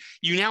point,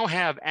 you now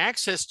have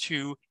access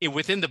to,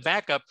 within the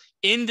backup,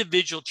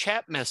 individual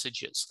chat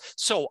messages.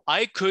 So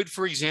I could,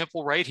 for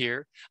example, right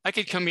here, I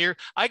could come here,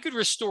 I could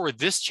restore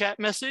this chat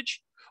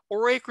message,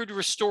 or I could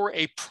restore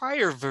a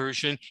prior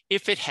version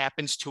if it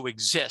happens to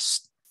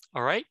exist.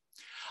 All right.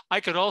 I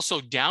could also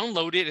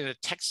download it in a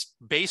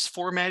text-based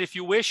format if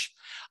you wish.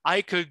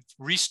 I could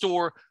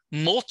restore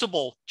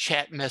multiple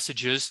chat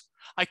messages.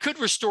 I could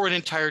restore an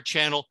entire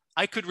channel.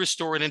 I could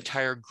restore an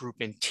entire group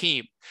and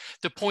team.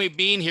 The point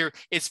being here,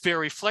 it's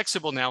very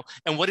flexible now.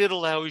 And what it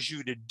allows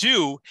you to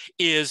do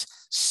is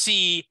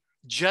see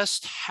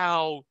just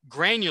how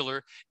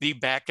granular the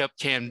backup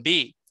can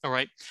be. All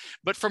right.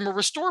 But from a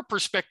restore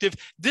perspective,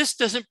 this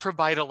doesn't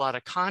provide a lot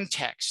of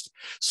context.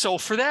 So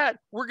for that,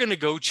 we're going to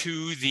go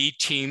to the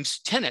Teams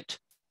tenant.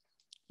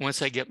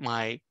 Once I get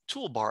my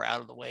toolbar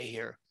out of the way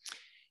here.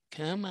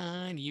 Come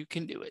on, you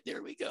can do it.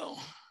 There we go. All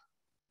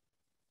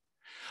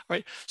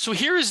right. So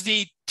here's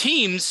the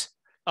Teams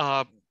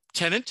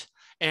tenant,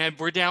 and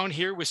we're down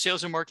here with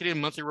sales and marketing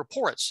and monthly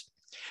reports.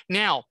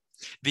 Now,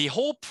 the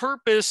whole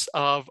purpose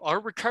of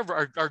our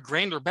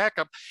granular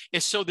backup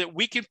is so that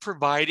we can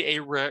provide a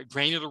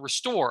granular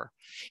restore.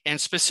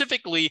 And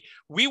specifically,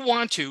 we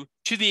want to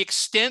the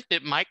extent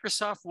that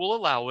Microsoft will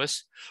allow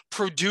us,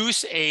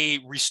 produce a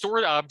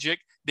restored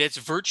object that's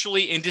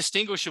virtually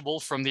indistinguishable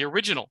from the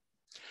original.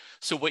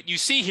 So what you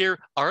see here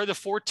are the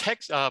 4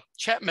 text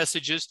chat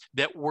messages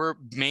that were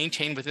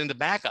maintained within the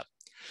backup.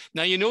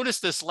 Now you notice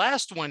this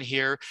last one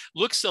here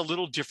looks a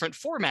little different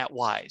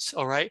format-wise,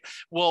 all right?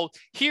 Well,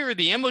 here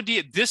the MOD,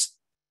 this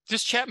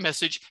chat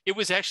message, it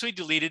was actually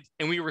deleted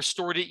and we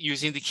restored it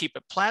using the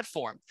Keepit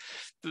platform.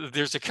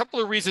 There's a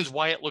couple of reasons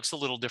why it looks a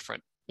little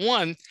different.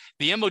 One,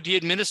 the MOD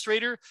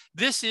administrator,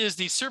 this is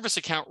the service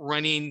account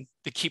running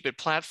the Keepit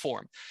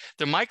platform.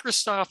 The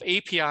Microsoft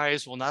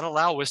APIs will not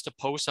allow us to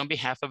post on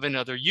behalf of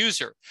another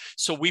user.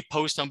 So we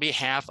post on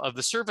behalf of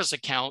the service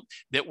account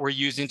that we're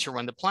using to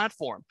run the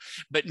platform.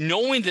 But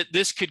knowing that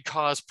this could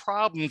cause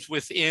problems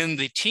within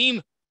the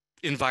team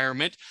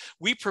environment,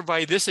 we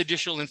provide this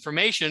additional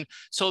information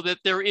so that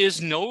there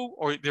is no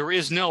or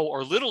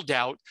little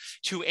doubt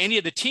to any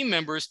of the team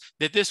members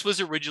that this was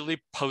originally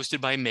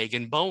posted by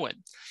Megan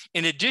Bowen.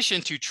 In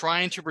addition to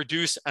trying to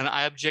produce an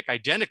object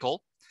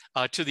identical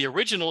to the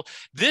original,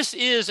 this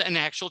is an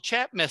actual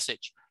chat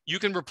message. You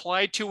can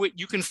reply to it,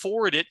 you can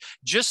forward it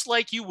just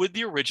like you would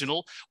the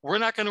original. We're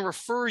not going to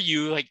refer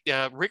you, like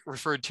Rick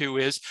referred to,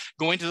 is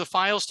going to the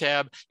Files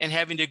tab and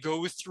having to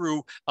go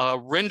through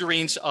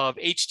renderings of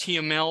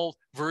HTML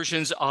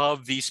versions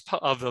of these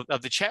of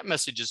the chat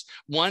messages.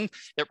 One,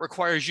 it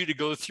requires you to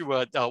go through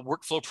a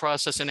workflow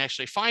process and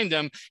actually find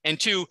them, and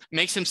two,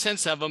 make some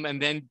sense of them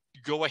and then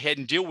go ahead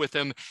and deal with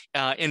them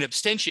in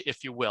absentia,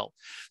 if you will.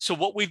 So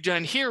what we've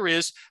done here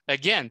is,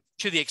 again,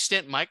 to the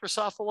extent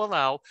Microsoft will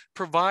allow,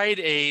 provide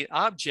a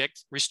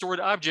object, restored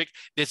object,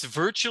 that's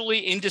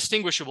virtually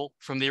indistinguishable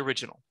from the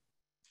original.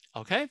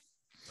 Okay,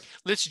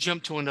 let's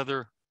jump to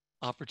another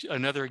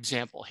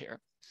example here.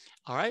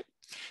 All right,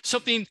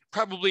 something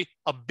probably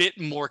a bit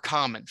more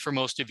common for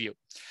most of you,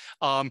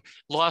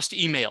 lost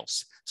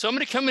emails. So I'm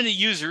going to come into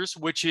users,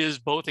 which is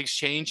both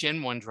Exchange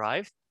and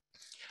OneDrive.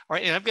 All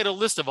right, and I've got a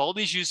list of all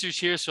these users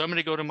here. So I'm going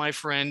to go to my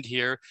friend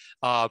here,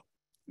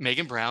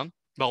 Megan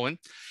Bowen,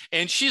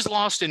 and she's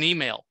lost an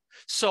email.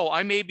 So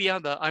I may be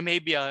an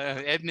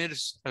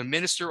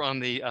administrator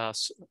on the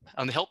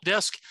help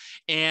desk,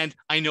 and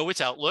I know it's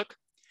Outlook.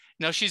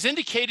 Now she's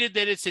indicated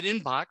that it's an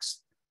inbox.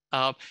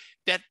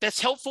 That's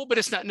helpful, but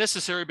it's not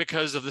necessary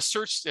because of the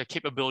search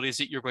capabilities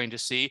that you're going to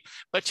see.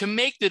 But to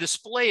make the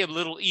display a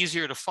little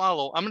easier to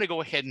follow, I'm going to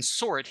go ahead and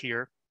sort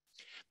here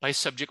by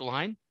subject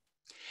line.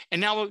 And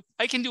now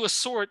I can do a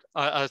search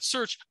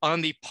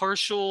on the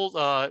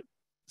partial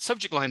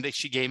subject line that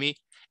she gave me,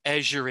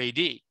 Azure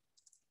AD.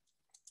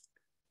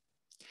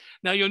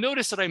 Now you'll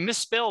notice that I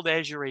misspelled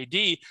Azure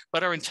AD,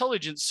 but our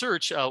intelligent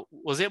search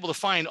was able to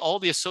find all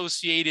the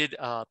associated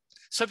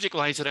subject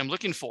lines that I'm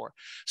looking for.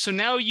 So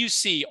now you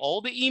see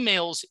all the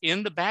emails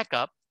in the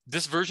backup,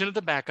 this version of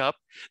the backup,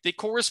 they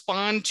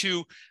correspond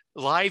to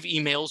live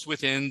emails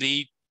within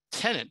the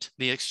tenant,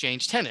 the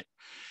Exchange tenant.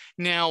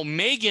 Now,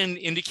 Megan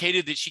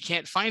indicated that she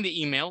can't find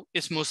the email.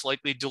 It's most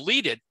likely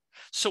deleted.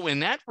 So in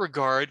that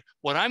regard,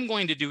 what I'm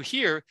going to do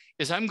here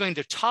is I'm going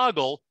to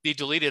toggle the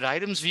deleted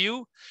items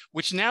view,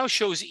 which now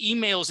shows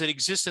emails that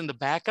exist in the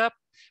backup,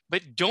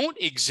 but don't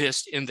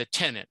exist in the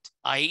tenant,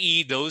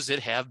 i.e. those that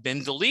have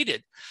been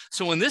deleted.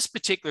 So in this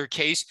particular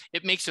case,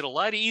 it makes it a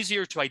lot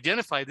easier to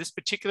identify this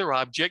particular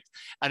object.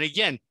 And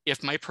again,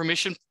 if my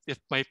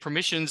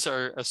permissions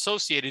are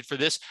associated for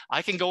this,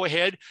 I can go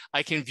ahead,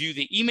 I can view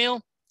the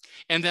email,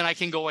 and then I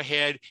can go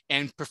ahead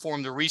and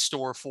perform the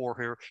restore for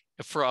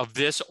her of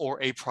this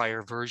or a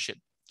prior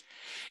version.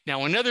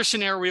 Now, another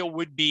scenario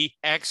would be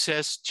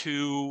access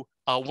to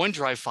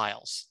OneDrive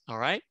files. All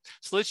right,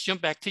 so let's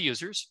jump back to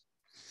users.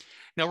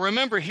 Now,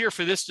 remember here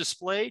for this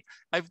display,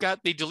 I've got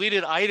the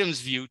deleted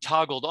items view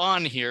toggled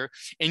on here,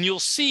 and you'll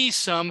see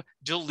some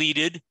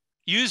deleted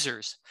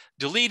users.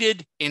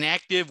 Deleted,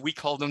 inactive, we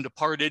call them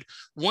departed,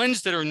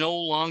 ones that are no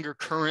longer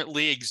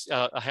currently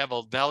have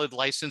a valid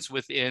license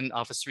within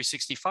Office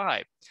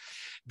 365.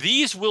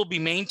 These will be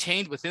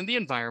maintained within the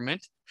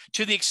environment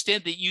to the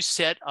extent that you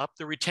set up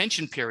the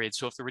retention period.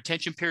 So if the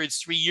retention period is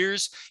 3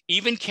 years,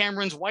 even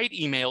Cameron's white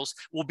emails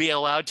will be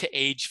allowed to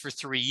age for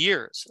 3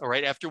 years, all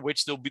right, after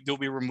which they'll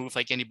be removed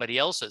like anybody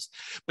else's.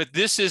 But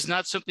this is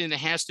not something that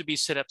has to be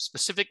set up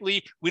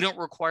specifically. We don't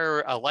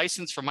require a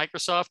license from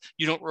Microsoft.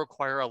 You don't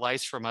require a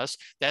license from us.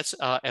 That's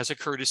as a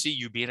courtesy,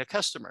 you being a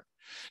customer.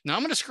 Now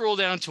I'm going to scroll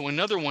down to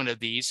another one of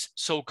these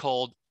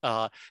so-called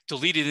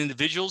deleted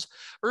individuals.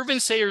 Irvin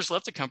Sayers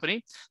left the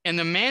company, and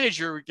the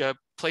manager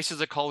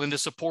places a call into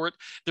support.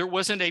 There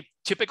wasn't a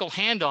typical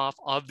handoff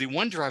of the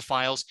OneDrive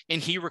files,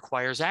 and he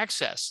requires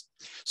access.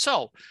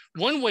 So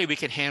one way we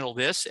can handle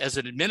this as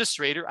an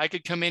administrator, I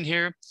could come in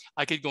here,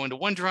 I could go into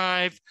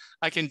OneDrive,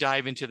 I can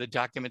dive into the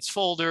documents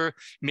folder.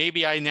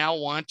 Maybe I now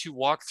want to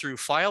walk through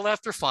file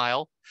after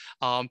file.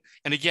 And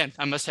again,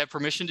 I must have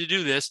permission to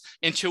do this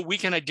until we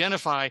can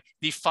identify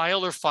the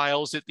file or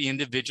files that the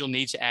individual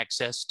needs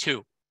access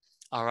to.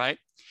 All right.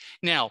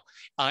 Now,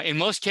 in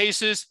most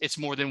cases, it's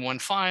more than one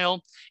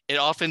file. It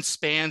often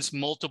spans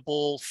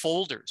multiple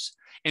folders.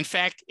 In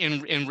fact,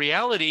 in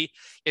reality,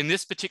 in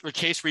this particular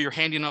case where you're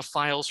handing off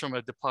files from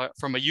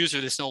a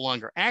user that's no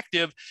longer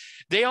active,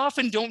 they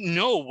often don't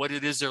know what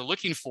it is they're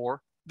looking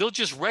for. They'll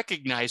just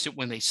recognize it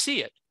when they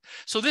see it.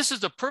 So this is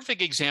the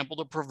perfect example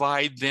to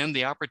provide them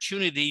the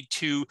opportunity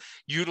to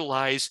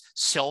utilize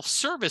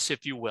self-service,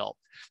 if you will.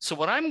 So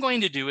what I'm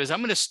going to do is I'm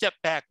going to step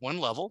back one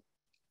level,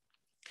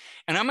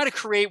 and I'm going to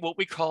create what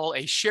we call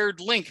a shared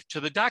link to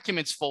the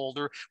documents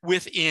folder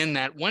within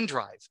that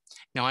OneDrive.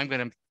 Now I'm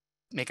going to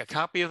make a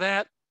copy of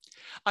that.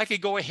 I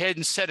could go ahead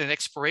and set an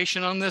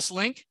expiration on this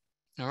link.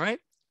 All right,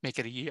 make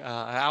it an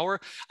hour.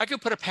 I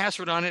could put a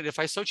password on it if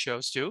I so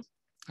chose to.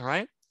 All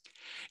right.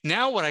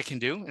 Now what I can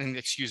do, and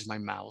excuse my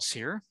mouse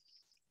here.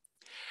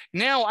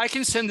 Now I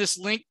can send this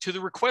link to the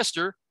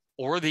requester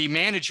or the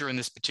manager in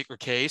this particular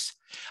case,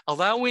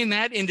 allowing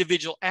that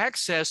individual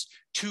access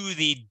to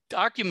the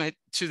document,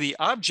 to the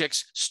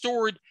objects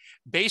stored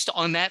based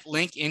on that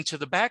link into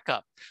the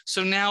backup.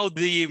 So now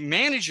the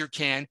manager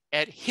can,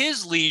 at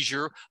his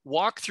leisure,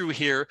 walk through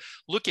here,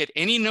 look at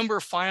any number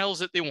of files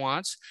that they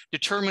want,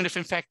 determine if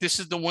in fact this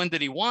is the one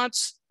that he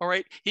wants. All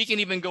right, he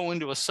can even go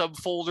into a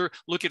subfolder,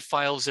 look at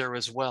files there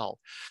as well.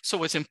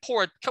 So it's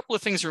important, a couple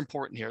of things are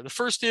important here. The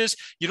first is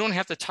you don't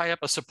have to tie up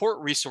a support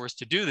resource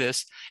to do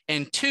this.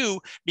 And two,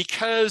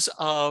 because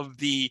of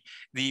the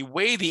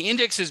way the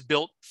index is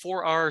built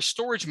for our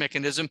storage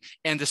mechanism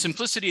and the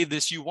simplicity of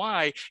this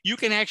UI, you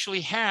can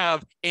actually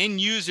have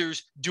end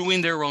users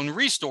doing their own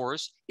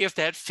restores if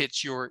that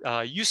fits your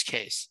use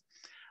case.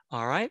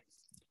 All right.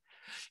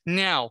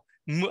 Now,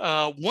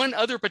 one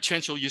other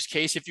potential use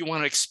case, if you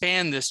want to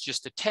expand this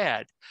just a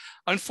tad.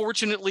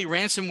 Unfortunately,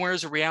 ransomware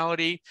is a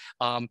reality.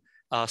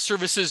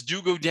 Services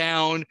do go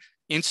down.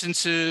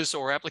 Instances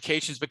or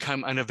applications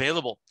become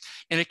unavailable.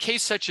 In a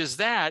case such as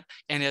that,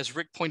 and as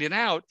Rick pointed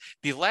out,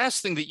 the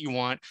last thing that you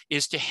want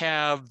is to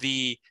have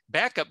the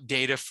backup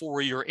data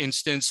for your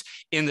instance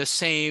in the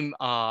same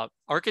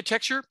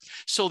architecture,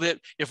 so that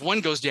if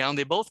one goes down,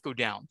 they both go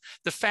down.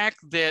 The fact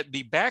that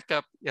the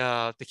backup,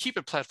 the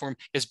Keepit platform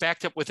is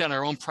backed up within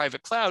our own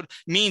private cloud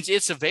means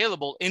it's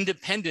available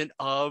independent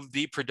of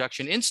the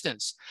production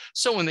instance.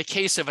 So in the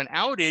case of an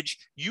outage,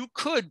 you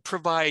could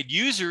provide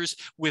users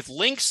with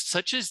links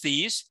such as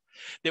these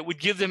that would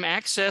give them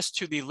access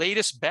to the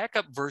latest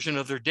backup version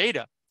of their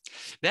data.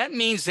 That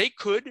means they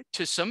could,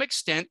 to some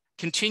extent,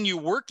 continue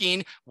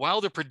working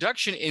while the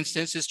production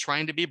instance is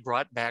trying to be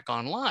brought back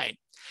online.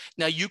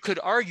 Now, you could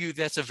argue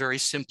that's a very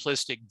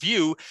simplistic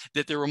view,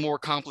 that there are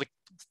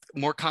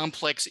more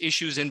complex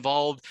issues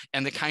involved,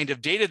 and the kind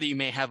of data that you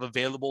may have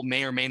available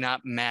may or may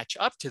not match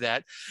up to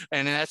that,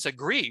 and that's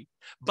agreed.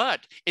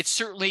 But it's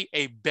certainly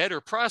a better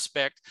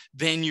prospect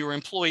than your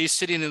employees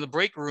sitting in the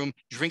break room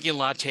drinking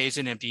lattes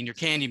and emptying your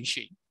candy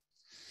machine.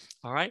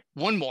 All right,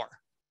 one more.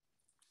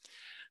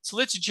 So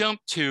let's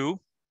jump to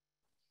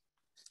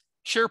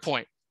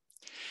SharePoint.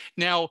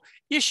 Now,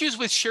 issues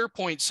with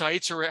SharePoint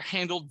sites are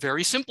handled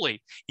very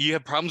simply. You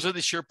have problems with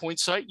the SharePoint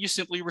site, you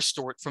simply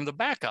restore it from the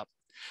backup.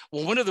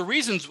 Well, one of the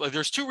reasons, well,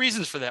 there's two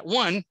reasons for that.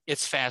 One,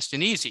 it's fast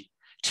and easy.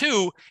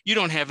 Two, you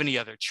don't have any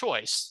other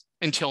choice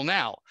until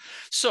now.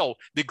 So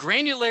the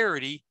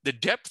granularity, the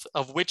depth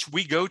of which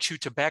we go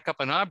to back up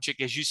an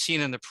object, as you've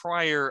seen in the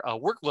prior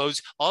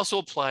workloads, also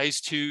applies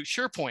to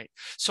SharePoint.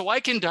 So I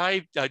can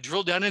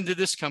drill down into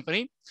this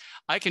company.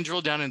 I can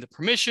drill down into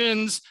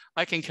permissions.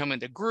 I can come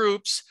into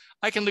groups.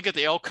 I can look at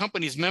the all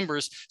company's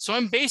members. So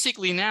I'm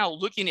basically now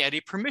looking at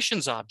a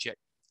permissions object.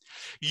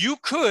 You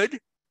could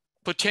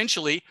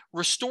potentially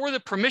restore the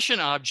permission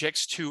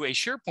objects to a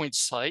SharePoint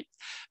site,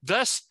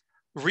 thus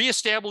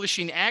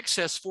reestablishing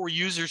access for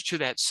users to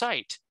that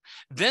site.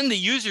 Then the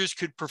users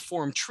could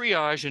perform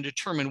triage and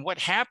determine what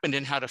happened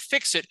and how to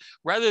fix it,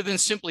 rather than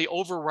simply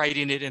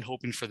overwriting it and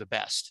hoping for the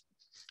best.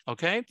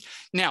 Okay.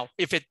 Now,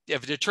 if a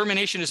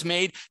determination is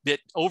made that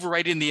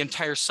overwriting the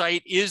entire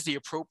site is the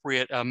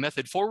appropriate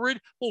method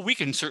forward, well, we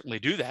can certainly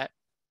do that.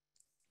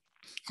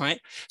 All right.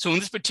 So in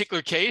this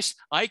particular case,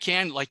 I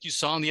can, like you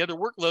saw in the other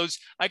workloads,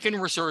 I can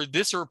restore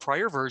this or a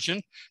prior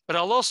version, but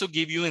I'll also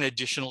give you an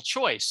additional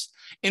choice.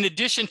 In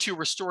addition to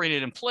restoring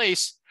it in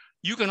place,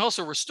 you can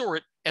also restore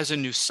it as a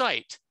new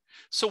site.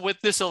 So what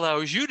this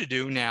allows you to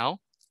do now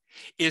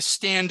is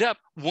stand up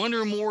one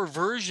or more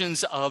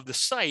versions of the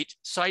site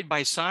side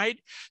by side.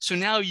 So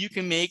now you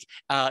can make,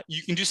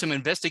 you can do some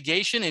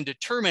investigation and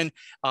determine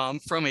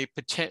from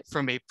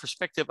a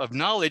perspective of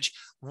knowledge,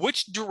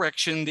 which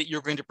direction that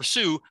you're going to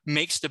pursue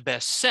makes the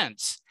best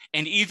sense.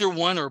 And either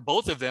one or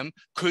both of them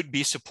could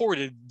be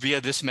supported via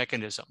this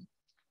mechanism.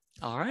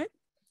 All right.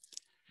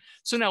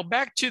 So now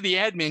back to the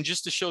admin,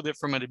 just to show that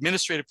from an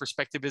administrative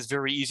perspective, is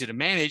very easy to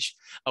manage.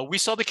 We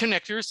saw the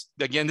connectors.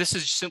 Again, this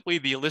is simply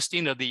the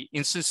listing of the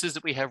instances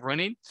that we have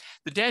running.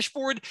 The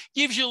dashboard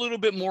gives you a little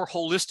bit more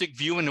holistic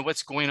view into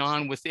what's going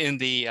on within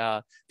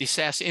the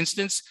SaaS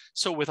instance.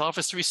 So with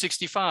Office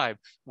 365,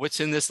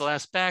 what's in this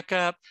last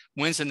backup,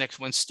 when's the next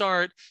one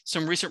start,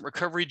 some recent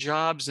recovery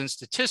jobs and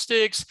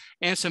statistics,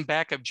 and some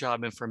backup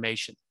job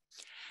information.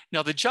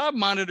 Now, the job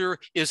monitor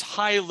is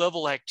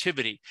high-level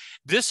activity.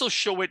 This will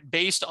show it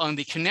based on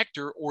the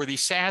connector or the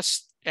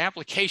SaaS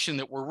application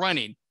that we're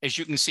running. As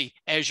you can see,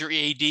 Azure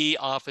AD,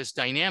 Office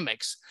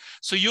Dynamics.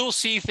 So you'll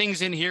see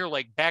things in here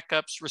like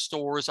backups,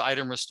 restores,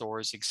 item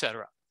restores,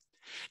 etc.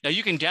 Now,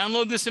 you can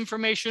download this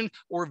information,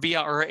 or via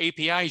our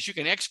APIs, you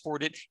can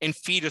export it and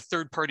feed a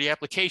third-party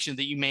application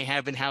that you may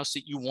have in-house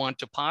that you want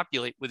to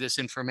populate with this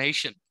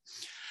information.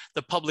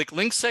 The public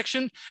links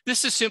section,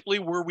 this is simply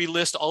where we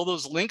list all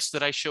those links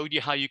that I showed you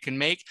how you can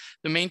make.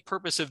 The main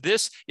purpose of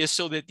this is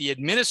so that the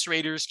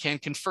administrators can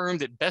confirm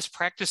that best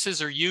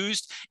practices are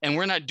used and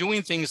we're not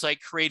doing things like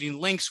creating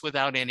links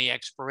without any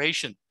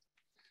expiration.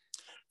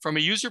 From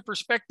a user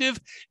perspective,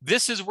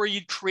 this is where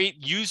you'd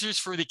create users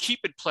for the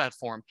Keepit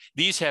platform.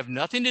 These have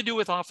nothing to do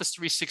with Office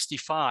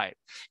 365.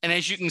 And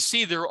as you can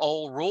see, they're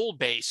all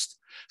role-based.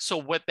 So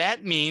what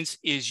that means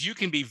is you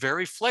can be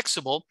very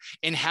flexible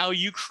in how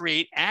you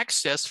create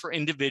access for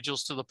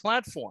individuals to the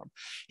platform.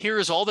 Here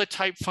is all the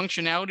type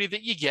functionality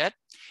that you get,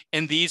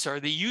 and these are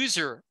the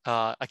user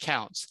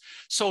accounts.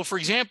 So for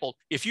example,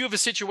 if you have a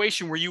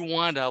situation where you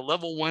want a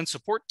level 1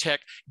 support tech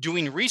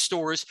doing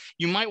restores,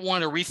 you might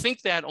want to rethink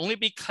that only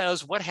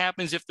because what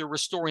happens if they're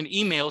restoring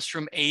emails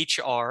from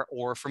HR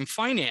or from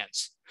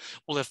finance?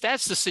 Well, if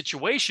that's the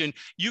situation,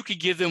 you could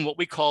give them what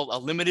we call a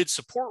limited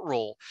support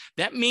role.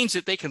 That means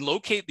that they can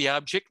locate the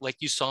object like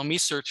you saw me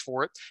search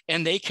for it,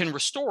 and they can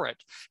restore it,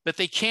 but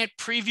they can't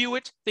preview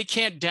it, they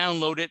can't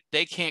download it,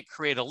 they can't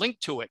create a link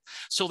to it.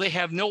 So they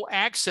have no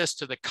access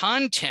to the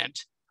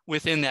content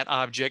within that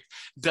object,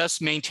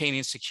 thus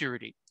maintaining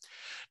security.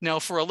 Now,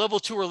 for a level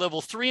 2 or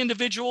level 3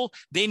 individual,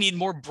 they need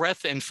more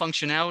breadth and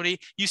functionality.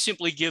 You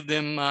simply give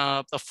them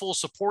a full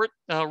support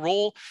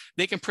role.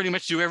 They can pretty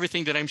much do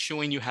everything that I'm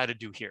showing you how to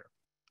do here.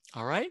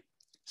 All right,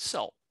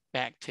 so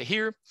back to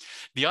here.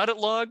 The audit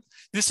log,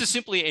 this is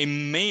simply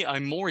a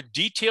more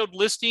detailed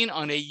listing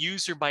on a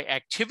user by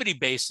activity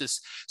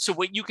basis. So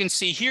what you can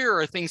see here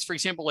are things, for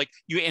example, like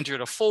you entered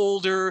a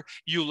folder,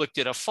 you looked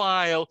at a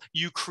file,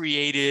 you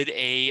created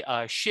a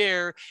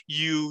share,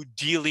 you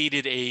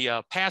deleted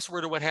a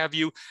password or what have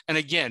you. And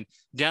again,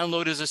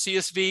 download as a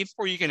CSV,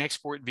 or you can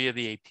export via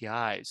the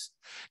APIs.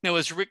 Now,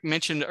 as Rick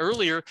mentioned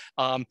earlier,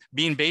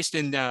 being based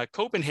in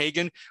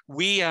Copenhagen,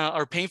 we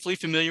are painfully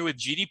familiar with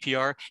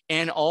GDPR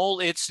and all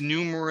its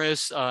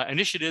numerous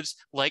initiatives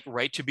like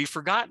Right to be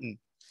Forgotten.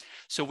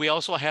 So we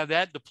also have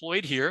that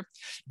deployed here.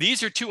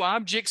 These are 2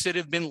 objects that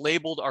have been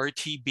labeled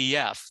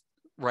RTBF.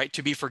 Right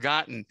to be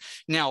forgotten.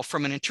 Now,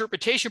 from an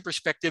interpretation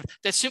perspective,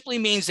 that simply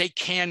means they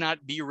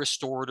cannot be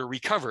restored or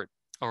recovered.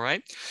 All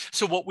right.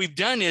 So what we've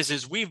done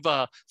is we've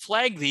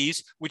flagged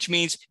these, which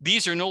means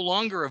these are no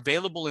longer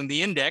available in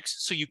the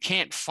index. So you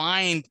can't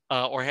find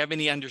or have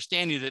any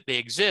understanding that they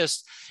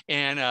exist.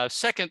 And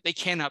second, they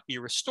cannot be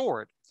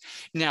restored.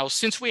 Now,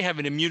 since we have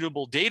an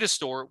immutable data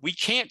store, we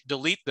can't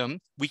delete them,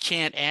 we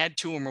can't add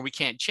to them, or we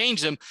can't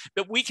change them,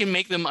 but we can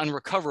make them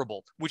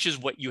unrecoverable, which is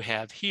what you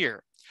have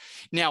here.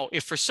 Now,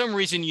 if for some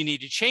reason you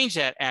need to change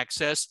that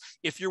access,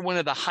 if you're one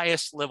of the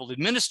highest level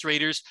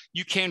administrators,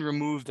 you can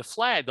remove the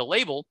flag, the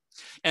label,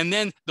 and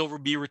then they'll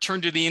be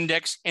returned to the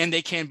index and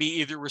they can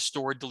be either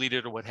restored,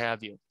 deleted, or what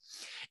have you.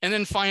 And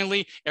then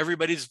finally,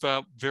 everybody's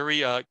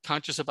very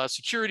conscious about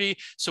security.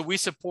 So we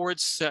support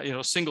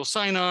single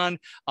sign-on,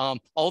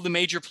 all the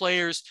major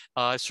players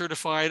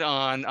certified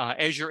on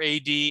Azure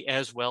AD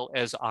as well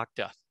as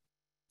Okta.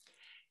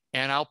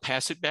 And I'll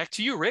pass it back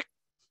to you, Rick.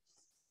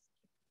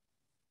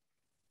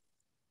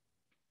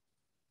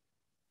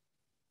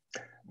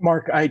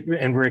 Mark,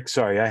 and Rick,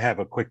 sorry, I have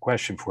a quick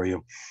question for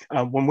you.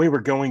 When we were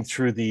going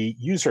through the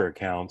user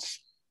accounts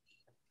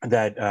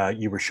that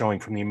you were showing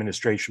from the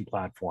administration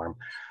platform,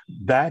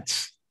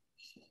 that's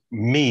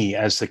me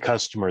as the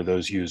customer,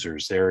 those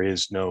users. There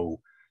is no,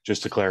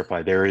 just to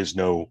clarify, there is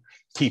no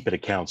Keepit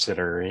accounts that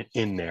are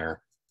in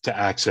there to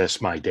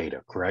access my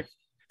data, correct?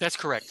 That's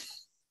correct.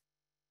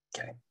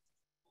 Okay.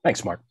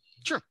 Thanks, Mark.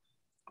 Sure.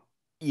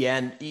 Yeah,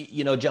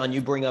 and John,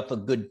 you bring up a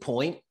good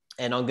point.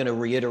 And I'm going to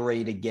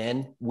reiterate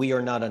again, we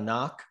are not a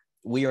NOC.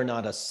 We are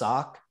not a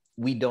SOC.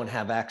 We don't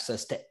have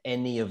access to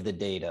any of the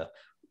data.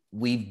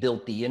 We've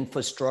built the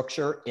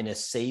infrastructure in a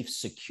safe,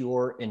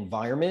 secure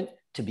environment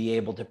to be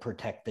able to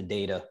protect the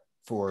data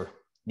for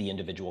the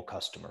individual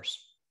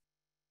customers.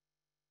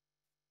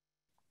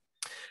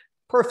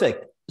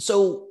 Perfect.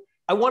 So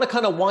I want to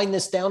kind of wind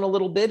this down a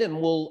little bit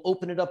and we'll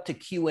open it up to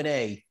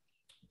Q&A.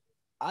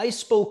 I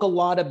spoke a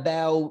lot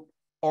about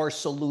our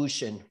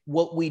solution,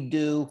 what we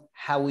do,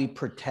 how we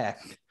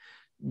protect.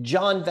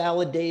 John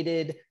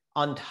validated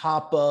on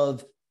top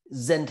of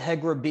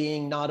XenTegra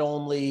being not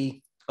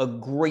only a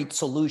great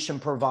solution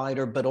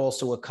provider, but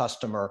also a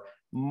customer.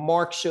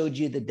 Mark showed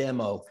you the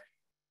demo.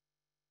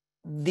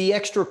 The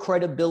extra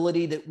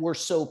credibility that we're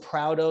so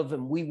proud of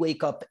and we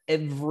wake up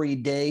every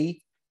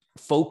day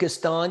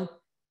focused on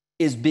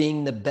is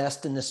being the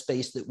best in the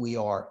space that we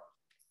are.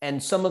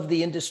 And some of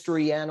the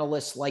industry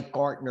analysts like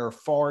Gartner,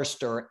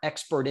 Forrester,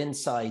 Expert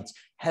Insights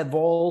have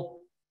all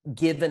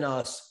given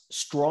us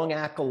strong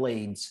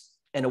accolades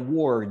and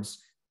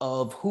awards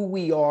of who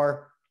we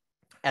are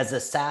as a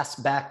SaaS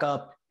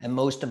backup and,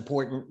 most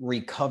important,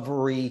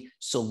 recovery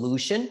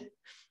solution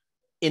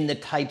in the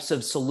types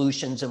of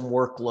solutions and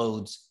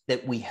workloads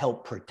that we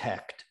help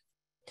protect.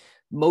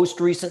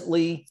 Most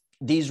recently,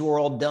 these were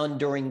all done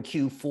during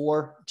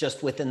Q4,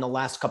 just within the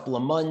last couple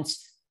of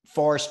months.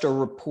 Forrester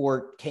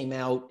report came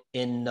out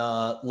in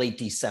late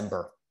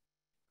December.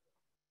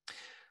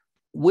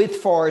 with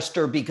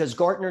Forrester, because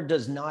Gartner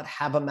does not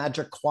have a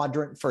magic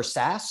quadrant for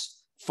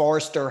SaaS,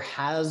 Forrester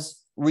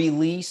has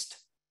released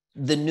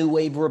the New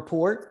Wave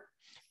report,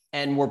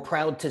 and we're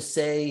proud to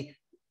say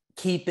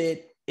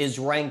Keepit is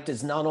ranked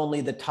as not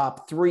only the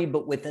top 3,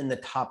 but within the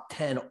top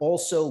 10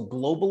 also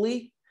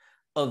globally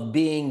of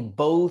being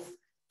both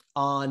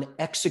on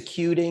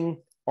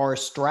executing our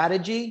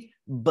strategy,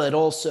 but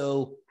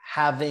also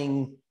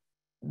having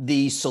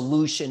the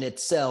solution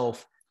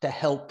itself to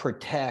help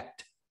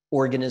protect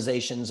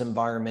organizations,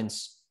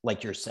 environments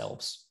like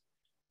yourselves.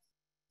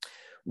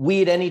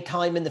 We at any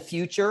time in the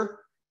future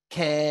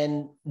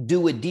can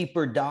do a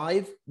deeper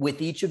dive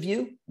with each of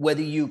you,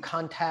 whether you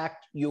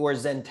contact your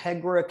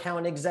XenTegra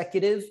account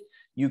executive,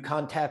 you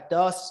contact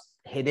us,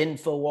 hit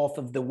info off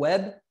of the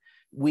web.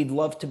 We'd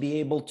love to be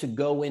able to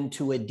go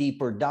into a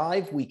deeper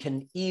dive. We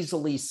can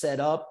easily set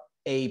up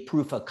a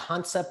proof of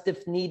concept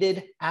if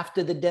needed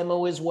after the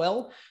demo as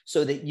well,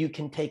 so that you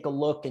can take a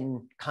look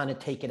and kind of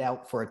take it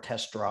out for a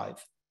test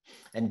drive.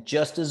 And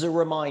just as a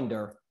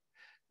reminder,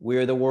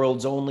 we're the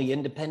world's only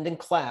independent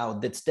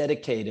cloud that's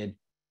dedicated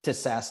to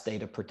SaaS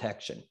data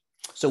protection.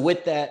 So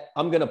with that,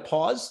 I'm going to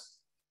pause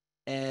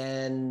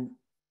and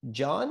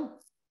John,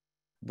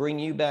 bring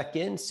you back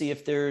in, see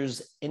if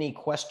there's any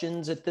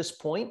questions at this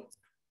point.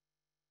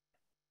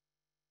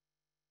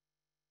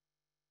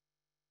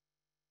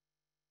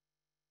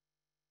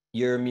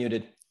 You're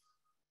muted.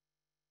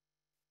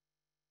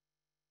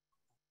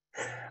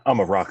 I'm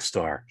a rock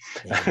star.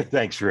 Yeah.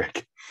 Thanks,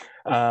 Rick.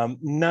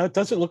 No, it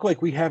doesn't look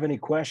like we have any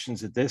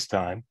questions at this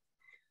time.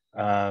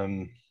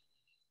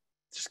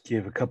 Just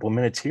give a couple of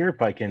minutes here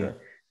if I can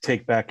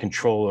take back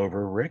control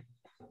over Rick.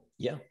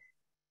 Yeah,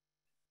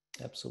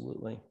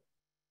 absolutely.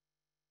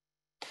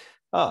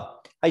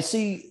 I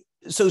see.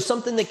 So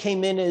something that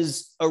came in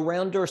is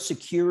around our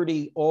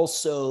security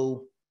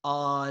also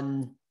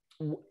on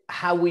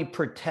how we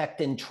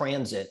protect in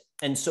transit.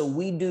 And so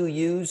we do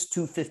use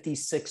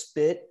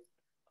 256-bit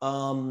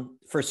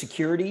for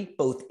security,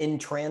 both in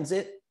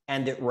transit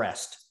and at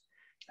rest.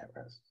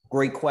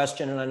 Great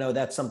question. And I know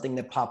that's something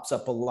that pops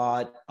up a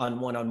lot on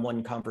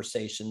one-on-one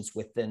conversations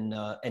within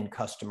end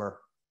customer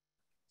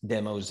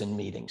demos and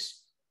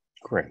meetings.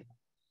 Great.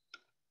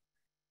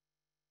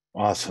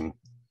 Awesome.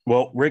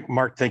 Well, Rick,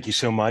 Mark, thank you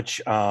so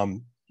much.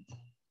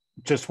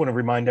 Just want to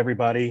remind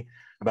everybody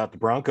about the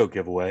Bronco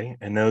giveaway.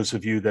 And those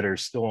of you that are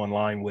still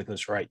online with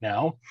us right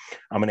now,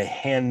 I'm going to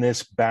hand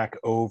this back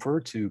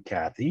over to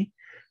Kathy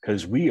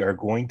because we are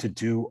going to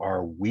do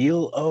our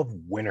Wheel of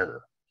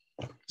Winners.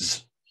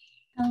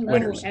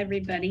 Hello,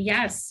 everybody.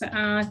 Yes,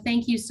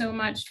 thank you so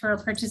much for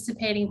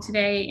participating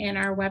today in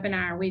our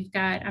webinar.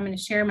 I'm going to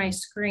share my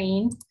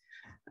screen.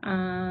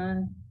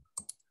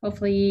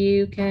 Hopefully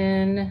you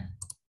can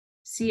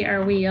see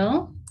our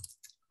wheel.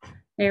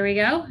 There we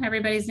go.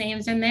 Everybody's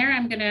name's in there.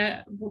 I'm going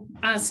to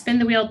spin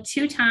the wheel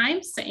 2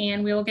 times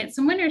and we will get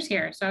some winners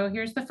here. So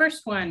here's the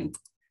first one.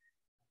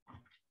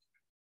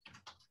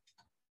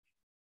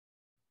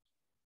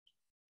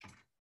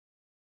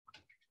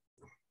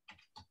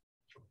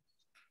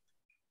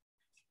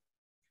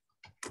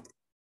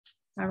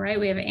 All right,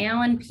 we have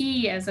Alan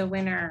P. as a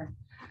winner.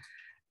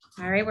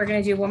 All right, we're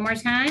going to do one more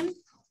time.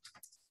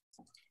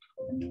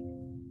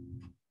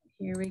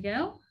 Here we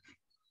go.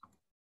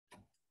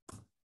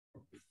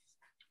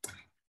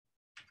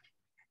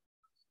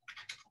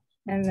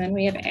 And then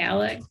we have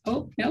Alec.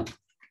 Oh, no.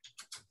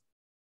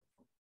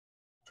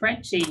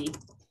 Brett G.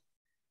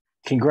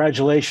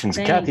 Congratulations.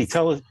 Thanks. Kathy,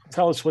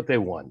 tell us what they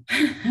won.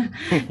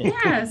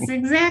 Yes,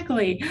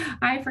 exactly.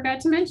 I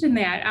forgot to mention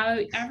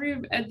that.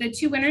 The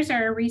 2 winners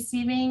are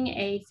receiving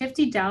a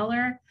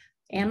 $50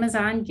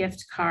 Amazon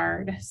gift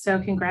card. So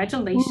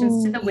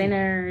congratulations to the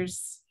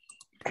winners.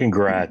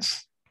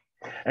 Congrats.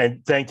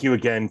 And thank you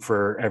again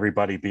for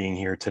everybody being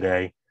here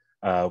today.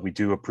 We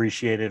do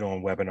appreciate it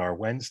on Webinar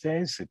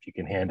Wednesdays. If you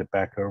can hand it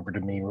back over to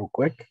me real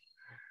quick,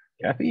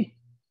 Kathy.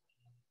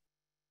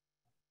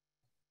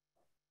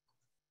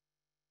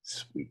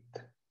 Sweet.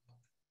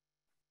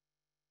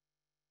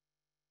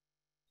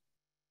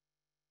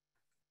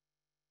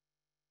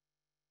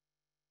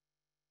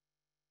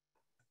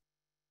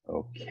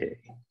 Okay.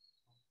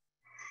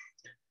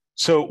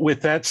 So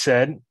with that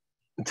said,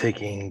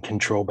 taking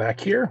control back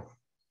here,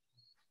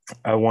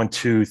 I want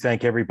to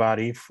thank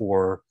everybody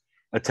for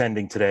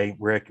attending today.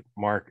 Rick,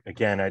 Mark,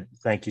 again, I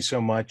thank you so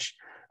much.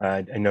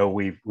 I know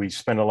we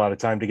spent a lot of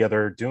time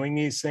together doing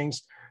these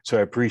things, so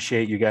I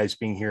appreciate you guys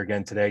being here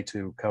again today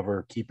to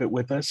cover Keepit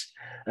with us.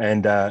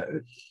 And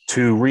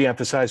to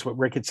reemphasize what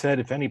Rick had said,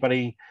 if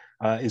anybody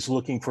is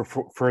looking for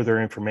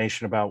further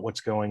information about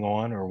what's going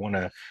on or want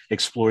to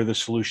explore the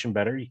solution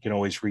better, you can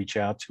always reach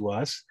out to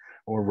us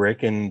or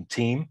Rick and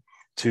team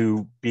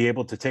to be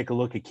able to take a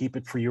look at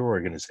Keepit for your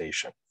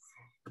organization.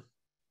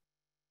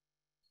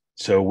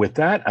 So with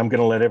that, I'm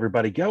going to let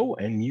everybody go,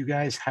 and you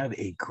guys have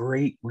a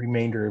great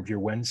remainder of your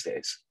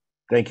Wednesdays.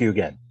 Thank you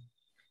again.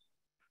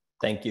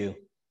 Thank you.